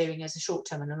 what we're doing as a short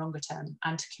term and a longer term,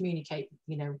 and to communicate,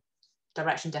 you know,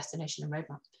 direction, destination, and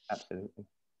roadmap. Absolutely.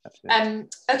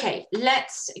 Okay,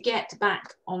 let's get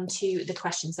back onto the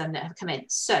questions then that have come in.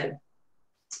 So,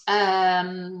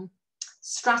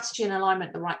 strategy and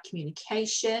alignment, the right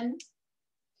communication.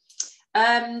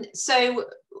 So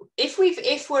if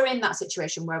we're in that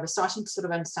situation where we're starting to sort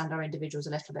of understand our individuals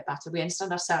a little bit better, we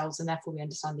understand ourselves and therefore we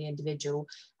understand the individual,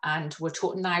 and we're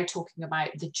now talking about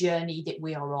the journey that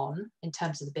we are on in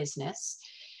terms of the business.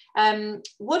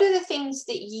 What are the things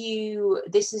that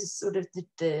this is sort of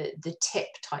the tip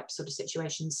type sort of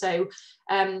situation. So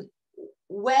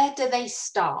where do they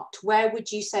start? Where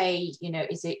would you say,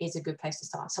 is a good place to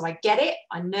start? So I get it.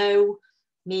 I know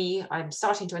me, I'm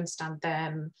starting to understand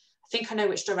them. I think I know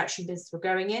which direction business we're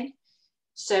going in.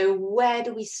 So where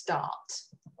do we start?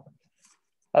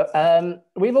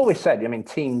 We've always said,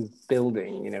 team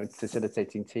building,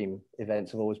 facilitating team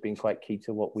events have always been quite key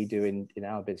to what we do in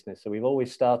our business. So we've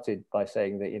always started by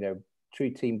saying that, true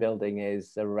team building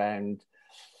is around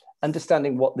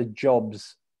understanding what the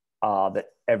jobs are that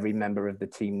every member of the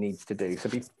team needs to do. So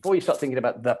before you start thinking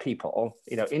about the people,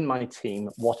 in my team,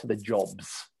 what are the jobs?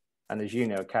 And as you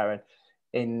know, Karen,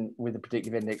 with the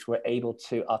Predictive Index, we're able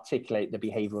to articulate the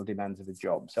behavioral demands of a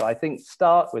job. So I think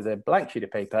start with a blank sheet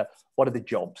of paper. What are the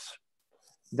jobs?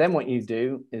 Then what you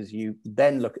do is you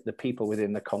then look at the people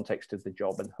within the context of the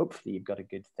job, and hopefully you've got a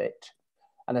good fit.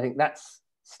 And I think that's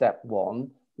step one.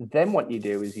 Then what you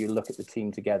do is you look at the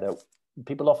team together.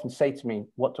 People often say to me,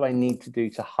 what do I need to do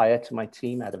to hire to my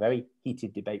team? I had a very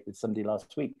heated debate with somebody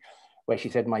last week where she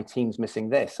said, my team's missing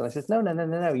this. And I said,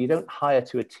 no. You don't hire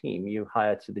to a team, you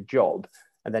hire to the job,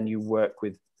 and then you work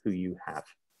with who you have.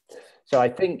 So I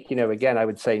think, again, I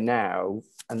would say now,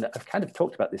 and I've kind of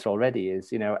talked about this already,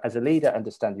 is, as a leader,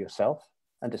 understand yourself,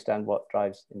 understand what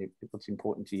drives and what's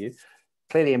important to you.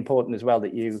 Clearly important as well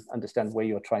that you understand where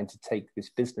you're trying to take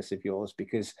this business of yours,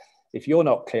 because if you're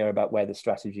not clear about where the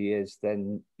strategy is,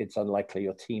 then it's unlikely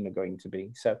your team are going to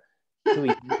be. So who are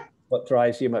you? What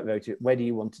drives you, motivates, where do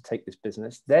you want to take this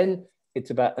business? Then it's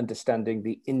about understanding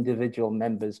the individual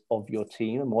members of your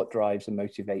team and what drives and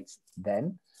motivates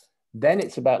them. Then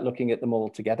it's about looking at them all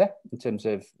together in terms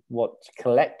of what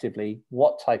collectively,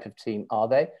 what type of team are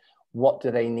they? What do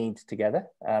they need together?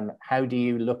 How do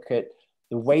you look at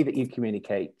the way that you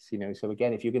communicate? So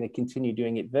again, if you're going to continue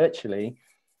doing it virtually,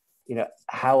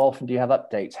 how often do you have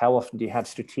updates? How often do you have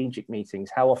strategic meetings?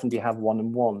 How often do you have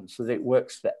one-on-ones so that it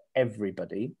works for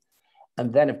everybody?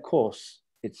 And then, of course,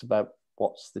 it's about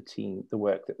what's the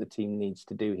work that the team needs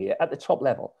to do here at the top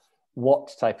level.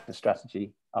 What type of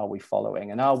strategy are we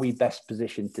following? And are we best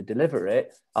positioned to deliver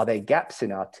it? Are there gaps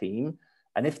in our team?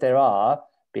 And if there are,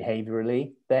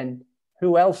 behaviorally, then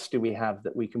who else do we have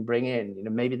that we can bring in?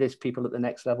 Maybe there's people at the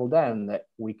next level down that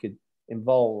we could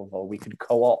involve or we could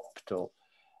co-opt.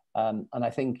 And I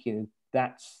think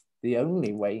that's the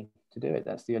only way to do it.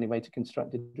 That's the only way to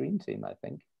construct a dream team, I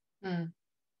think. Mm.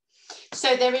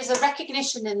 So there is a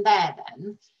recognition in there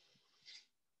then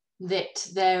that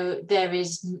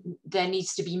there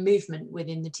needs to be movement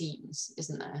within the teams,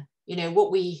 isn't there?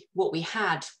 What we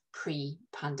had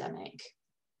pre-pandemic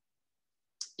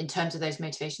in terms of those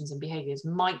motivations and behaviors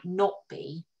might not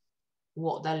be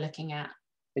what they're looking at.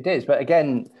 It is, but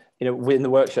again, within the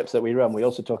workshops that we run, we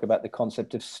also talk about the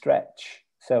concept of stretch.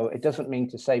 So it doesn't mean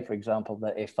to say, for example,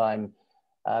 that if I'm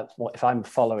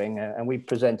following, and we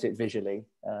present it visually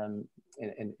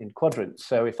in quadrants.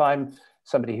 So if I'm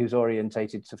somebody who's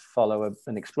orientated to follow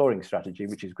an exploring strategy,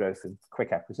 which is growth and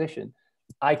quick acquisition,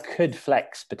 I could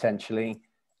flex potentially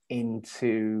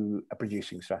into a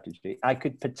producing strategy. I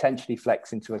could potentially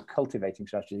flex into a cultivating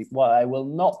strategy. What I will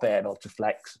not be able to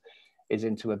flex is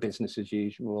into a business as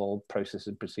usual process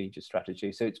and procedure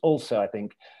strategy. So it's also, I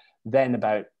think, then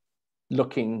about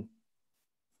looking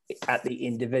at the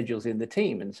individuals in the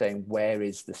team and saying, where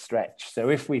is the stretch? So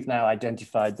if we've now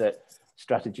identified that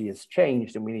strategy has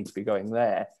changed and we need to be going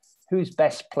there, who's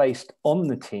best placed on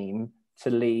the team to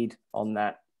lead on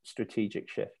that strategic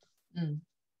shift? Mm.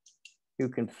 Who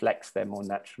can flex them more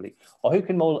naturally, or who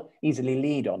can more easily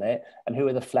lead on it, and who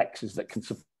are the flexes that can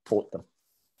support them?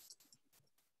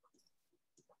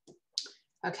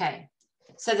 Okay,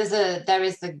 so there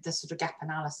is the sort of gap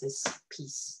analysis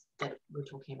piece that we're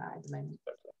talking about at the moment.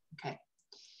 Okay.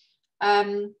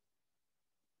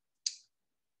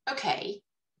 Okay.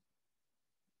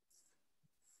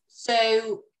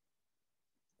 So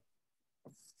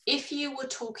if you were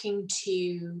talking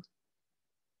to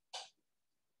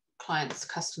clients,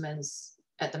 customers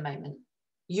at the moment,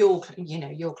 your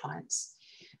clients,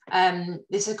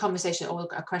 this is a conversation or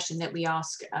a question that we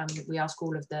ask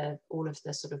all of the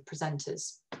sort of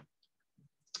presenters.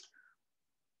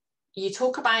 You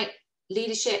talk about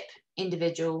leadership,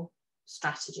 individual,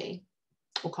 strategy,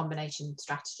 or combination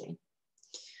strategy.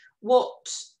 What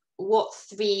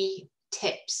 3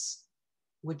 tips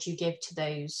would you give to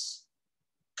those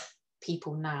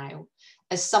people now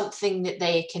as something that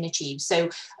they can achieve. So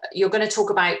you're going to talk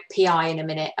about PI in a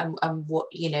minute, and what,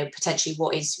 potentially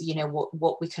what is,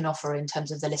 what we can offer in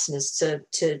terms of the listeners to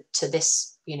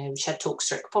this, Shed Talk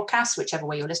Strict podcast, whichever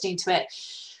way you're listening to it.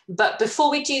 But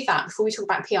before we do that, before we talk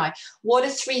about PI, what are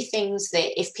 3 things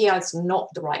that, if PI is not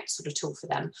the right sort of tool for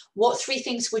them, what 3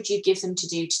 things would you give them to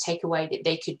do, to take away, that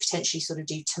they could potentially sort of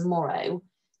do tomorrow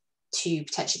to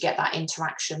potentially get that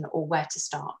interaction, or where to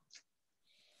start?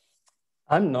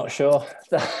 I'm not sure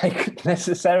that I could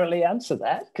necessarily answer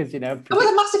that, because, it was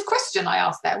a massive question I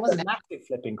asked there, wasn't it? A massive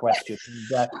flipping question.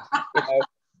 And,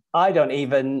 I don't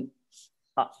even,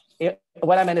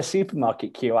 when I'm in a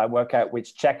supermarket queue, I work out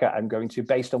which checker I'm going to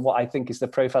based on what I think is the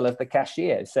profile of the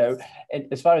cashier. So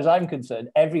as far as I'm concerned,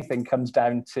 everything comes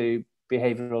down to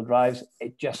behavioral drives.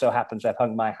 It just so happens I've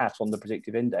hung my hat on the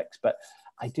predictive index, but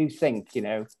I do think,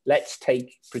 let's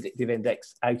take predictive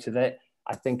index out of it.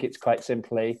 I think it's quite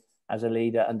simply, as a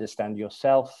leader, understand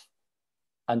yourself,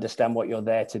 understand what you're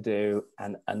there to do,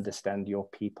 and understand your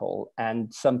people.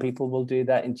 And some people will do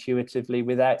that intuitively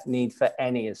without need for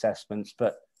any assessments,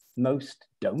 but most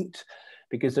don't,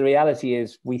 because the reality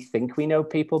is we think we know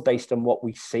people based on what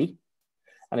we see.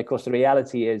 And of course, the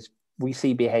reality is we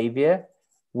see behavior,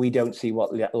 we don't see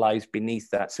what lies beneath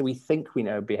that. So we think we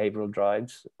know behavioral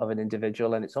drives of an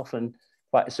individual, and it's often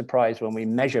quite a surprise when we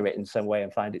measure it in some way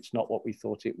and find it's not what we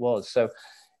thought it was. So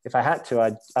if I had to,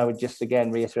 I would just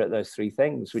again reiterate those 3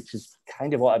 things, which is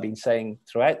kind of what I've been saying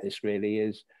throughout this, really,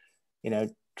 is,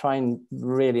 try and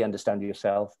really understand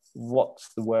yourself.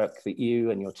 What's the work that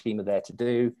you and your team are there to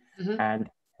do? And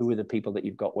who are the people that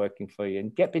you've got working for you?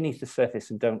 And get beneath the surface,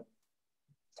 and don't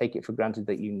take it for granted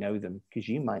that you know them, because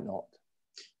you might not.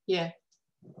 Yeah.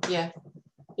 And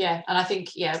I think,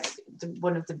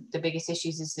 one of the biggest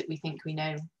issues is that we think we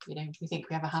know, we think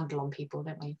we have a handle on people,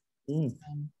 don't we?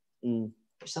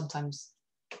 Which sometimes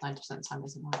 90% of the time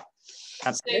isn't right.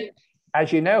 So,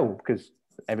 as you know, because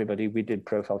everybody, we did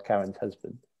profile Karen's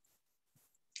husband.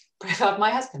 Profiled my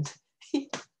husband.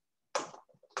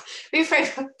 We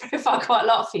profiled quite a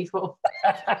lot of people.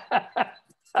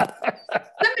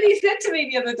 Somebody said to me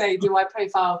the other day, do I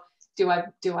profile,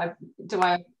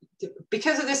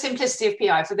 because of the simplicity of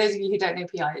PI, for those of you who don't know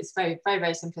PI, it's very, very,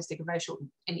 very simplistic and very short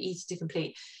and easy to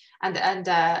complete. And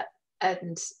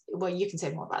well, you can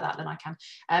say more about that than I can.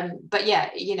 But yeah,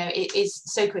 it is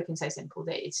so quick and so simple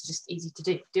that it's just easy to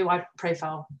do. Do I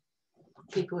profile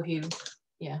people who,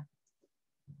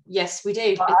 yes, we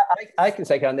do. Well, I can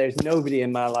say, Karen, there's nobody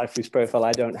in my life whose profile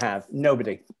I don't have.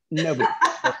 Nobody.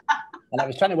 And I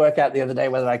was trying to work out the other day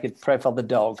whether I could profile the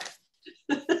dog.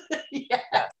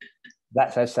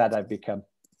 That's how sad I've become.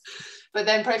 But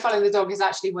then profiling the dog is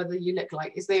actually whether you look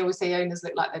like, as they always say, owners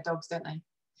look like their dogs, don't they?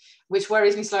 Which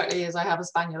worries me slightly, as I have a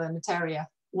spaniel and a terrier.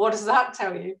 What does that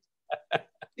tell you? Do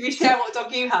you share what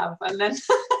dog you have? And then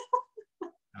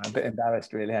I'm a bit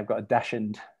embarrassed, really. I've got a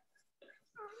Dachshund.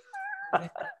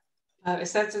 It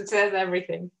says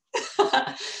everything.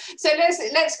 So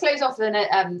let's close off then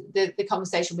the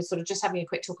conversation with sort of just having a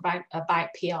quick talk about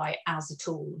PI as a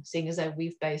tool, seeing as though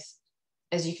we've both,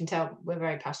 as you can tell, we're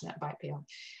very passionate about PI.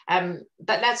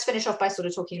 But let's finish off by sort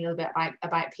of talking a little bit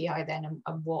about PI then,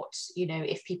 and what,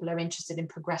 if people are interested in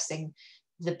progressing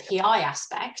the PI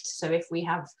aspect. So if we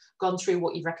have gone through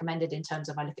what you've recommended in terms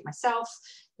of, I look at myself,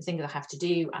 the things that I have to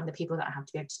do, and the people that I have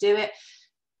to be able to do it.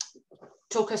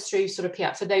 Talk us through sort of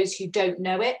PI for those who don't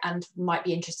know it and might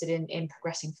be interested in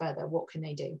progressing further. What can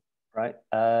they do? Right.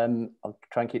 I'll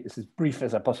try and keep this as brief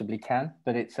as I possibly can,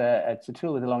 but it's a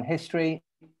tool with a long history.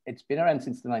 It's been around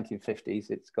since the 1950s.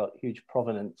 It's got huge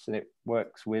provenance, and it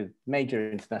works with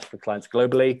major international clients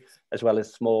globally, as well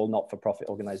as small not-for-profit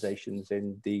organizations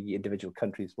in the individual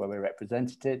countries where we're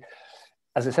represented.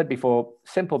 As I said before,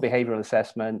 simple behavioral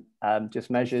assessment just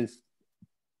measures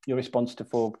your response to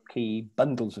 4 key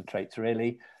bundles of traits,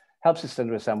 really. Helps us to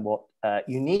understand what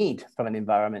you need from an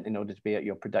environment in order to be at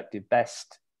your productive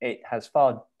best. It has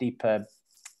far deeper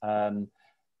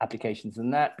applications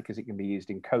than that, because it can be used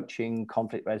in coaching,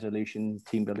 conflict resolution,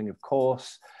 team building, of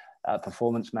course,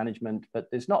 performance management, but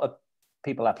there's not a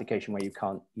people application where you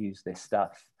can't use this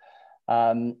stuff.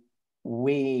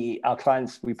 Our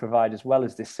clients, we provide, as well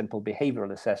as this simple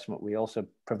behavioral assessment, we also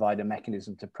provide a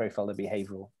mechanism to profile the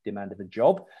behavioral demand of a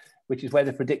job, which is where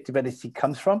the predictability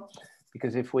comes from.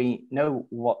 Because if we know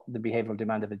what the behavioral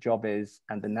demand of a job is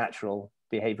and the natural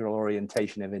behavioral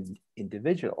orientation of an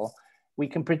individual, we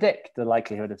can predict the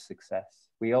likelihood of success.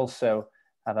 We also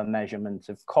have a measurement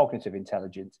of cognitive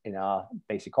intelligence in our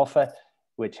basic offer,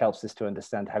 which helps us to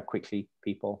understand how quickly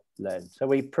people learn. So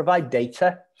we provide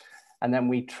data, and then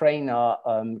we train our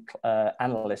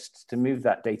analysts to move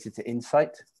that data to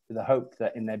insight. with the hope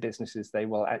that in their businesses they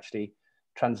will actually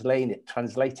translate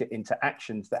it into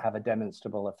actions that have a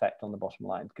demonstrable effect on the bottom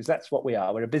line, because that's what we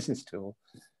are. We're a business tool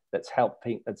that's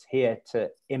here to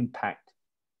impact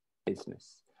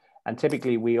business. And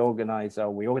typically we organize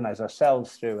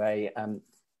ourselves through an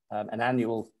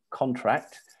annual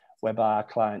contract whereby our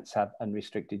clients have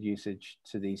unrestricted usage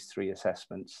to these 3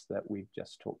 assessments that we've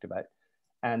just talked about.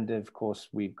 And of course,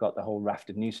 we've got the whole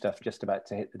raft of new stuff just about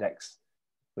to hit the decks,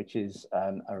 which is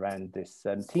around this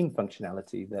team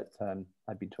functionality that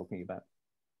I've been talking about.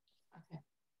 Okay.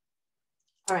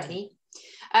 Alrighty.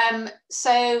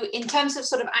 So in terms of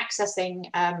sort of accessing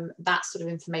that sort of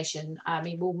information, I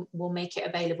mean, we'll make it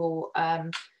available.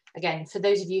 Again, for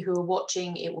those of you who are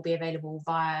watching, it will be available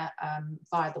via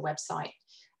the website.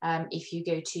 If you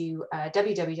go to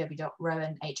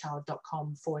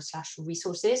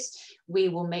www.rowanhr.com/resources, we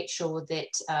will make sure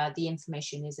that the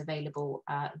information is available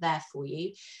there for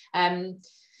you. And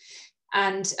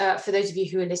for those of you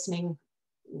who are listening,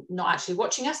 not actually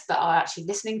watching us, but are actually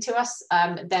listening to us,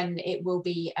 then it will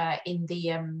be in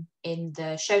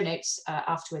the show notes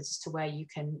afterwards as to where you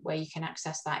can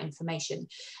access that information.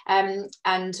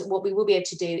 And what we will be able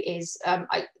to do is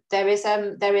there is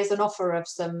an offer of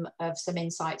some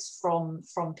insights from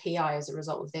PI as a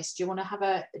result of this. Do you want to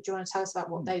tell us about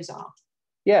what those are?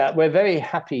 Yeah, we're very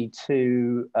happy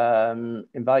to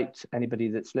invite anybody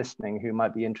that's listening who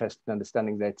might be interested in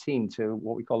understanding their team to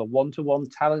what we call a one-to-one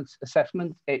talent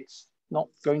assessment. It's not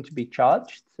going to be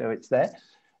charged, so it's there.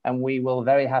 And we will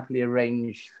very happily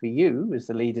arrange for you as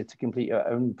the leader to complete your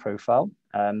own profile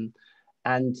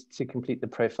and to complete the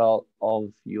profile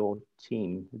of your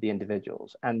team, the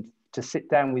individuals, and to sit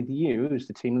down with you as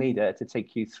the team leader to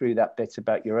take you through that bit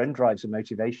about your own drives and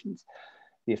motivations,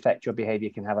 the effect your behavior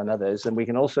can have on others. And we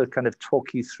can also kind of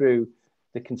talk you through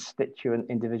the constituent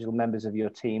individual members of your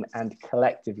team and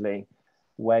collectively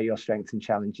where your strengths and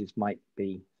challenges might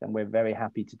be. And we're very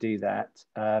happy to do that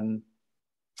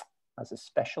as a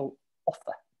special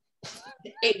offer.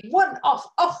 A one-off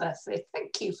offer, so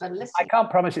thank you for listening. I can't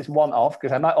promise it's one-off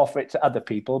because I might offer it to other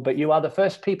people, but you are the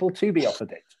first people to be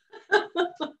offered it.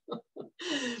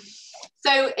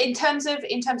 So in terms of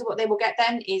what they will get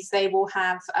then is they will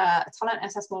have a talent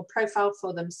assessment profile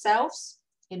for themselves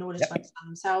in order to understand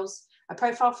themselves, a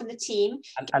profile for the team.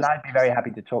 And I'd be very happy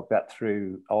to talk that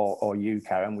through, or you,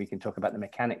 Karen, we can talk about the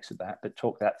mechanics of that, but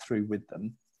talk that through with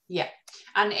them. Yeah.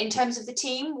 And in terms of the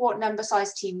team, what number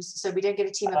size teams? So we don't get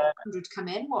a team of 100 come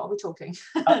in. What are we talking?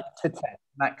 Up to 10,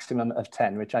 maximum of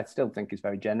 10, which I still think is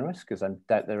very generous because I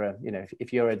doubt there are,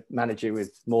 if you're a manager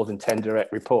with more than 10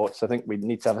 direct reports, I think we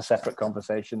need to have a separate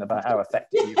conversation about how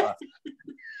effective you are.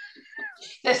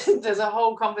 There's a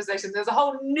whole conversation. There's a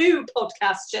whole new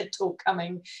podcast, Shed Talk,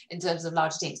 coming in terms of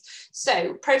larger teams.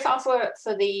 So profile for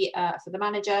the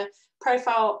manager,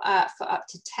 profile for up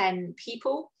to 10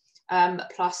 people.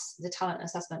 Plus the talent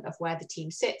assessment of where the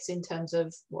team sits in terms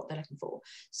of what they're looking for.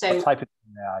 So what type of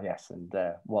team they are, yes, and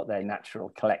what their natural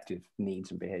collective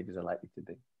needs and behaviours are likely to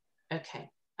be. Okay.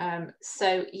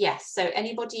 So yes, so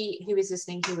anybody who is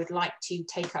listening who would like to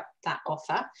take up that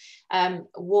offer,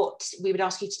 what we would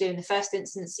ask you to do in the first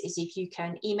instance is if you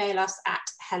can email us at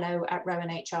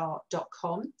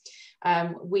hello@rowanhr.com.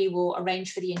 We will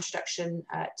arrange for the introduction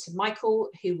to Michael,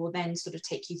 who will then sort of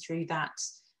take you through that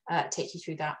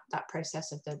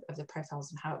process of the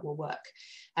profiles and how it will work.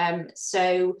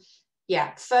 So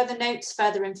yeah, further notes,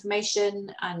 further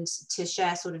information, and to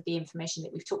share sort of the information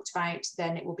that we've talked about,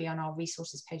 then it will be on our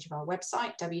resources page of our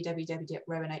website,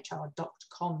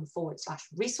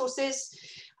 www.rowanhr.com/resources.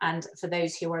 And for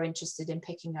those who are interested in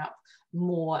picking up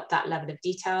more that level of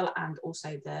detail and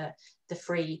also the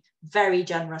free, very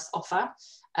generous offer,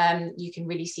 you can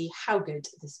really see how good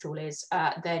this tool is,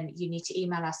 then you need to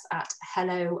email us at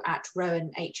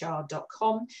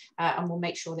hello@rowanhr.com, and we'll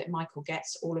make sure that Michael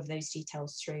gets all of those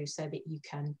details through so that you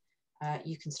can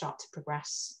start to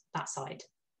progress that side.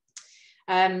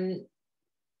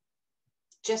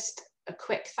 Just a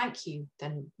quick thank you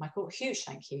then, Michael, a huge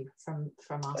thank you from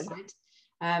our side.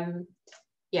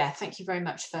 Yeah, thank you very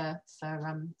much for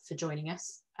joining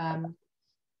us.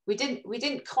 We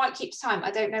didn't quite keep time. I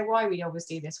don't know why we always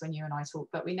do this when you and I talk,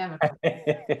 but we never quite.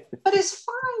 But it's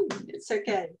fine. It's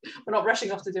okay. We're not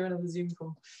rushing off to do another Zoom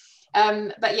call.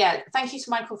 But yeah, thank you to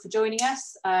Michael for joining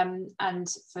us and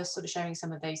for sort of sharing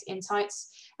some of those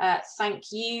insights.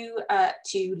 Thank you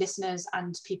to listeners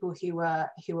and people who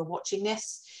are watching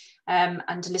this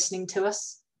and listening to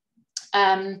us.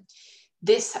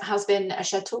 This has been a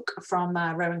Shed Talk from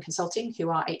Rowan Consulting,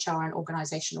 who are HR and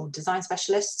organisational design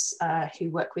specialists who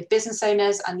work with business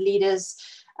owners and leaders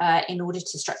in order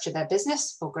to structure their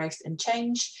business for growth and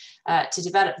change, to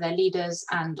develop their leaders,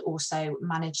 and also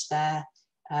manage their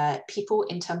people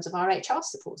in terms of our HR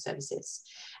support services.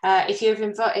 If you have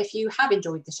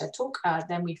enjoyed the SHED talk,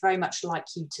 then we'd very much like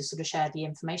you to sort of share the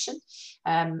information,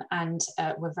 and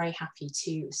we're very happy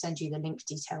to send you the link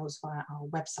details via our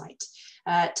website.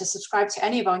 To subscribe to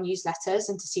any of our newsletters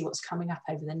and to see what's coming up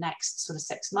over the next sort of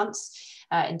 6 months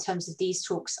in terms of these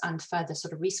talks and further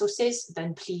sort of resources,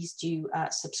 then please do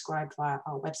subscribe via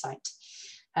our website.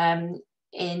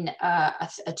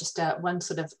 Just one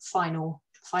sort of final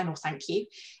thank you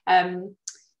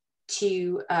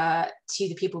to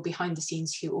the people behind the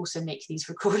scenes who also make these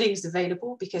recordings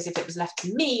available, because if it was left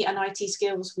to me and IT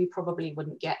skills, we probably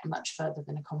wouldn't get much further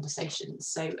than a conversation.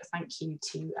 So thank you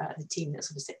to the team that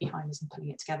sort of sit behind us and putting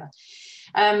it together.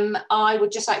 I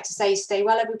would just like to say, stay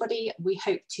well, everybody. We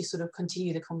hope to sort of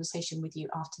continue the conversation with you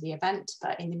after the event,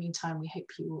 but in the meantime, we hope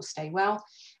you will stay well,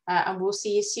 and we'll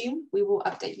see you soon. We will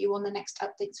update you on the next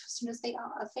updates as soon as they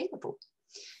are available.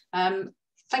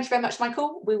 Thank you very much,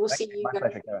 Michael. We will see you. My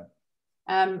pleasure,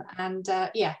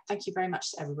 Karen. Yeah, thank you very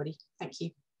much to everybody. Thank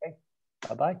you. Okay.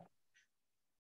 Bye-bye.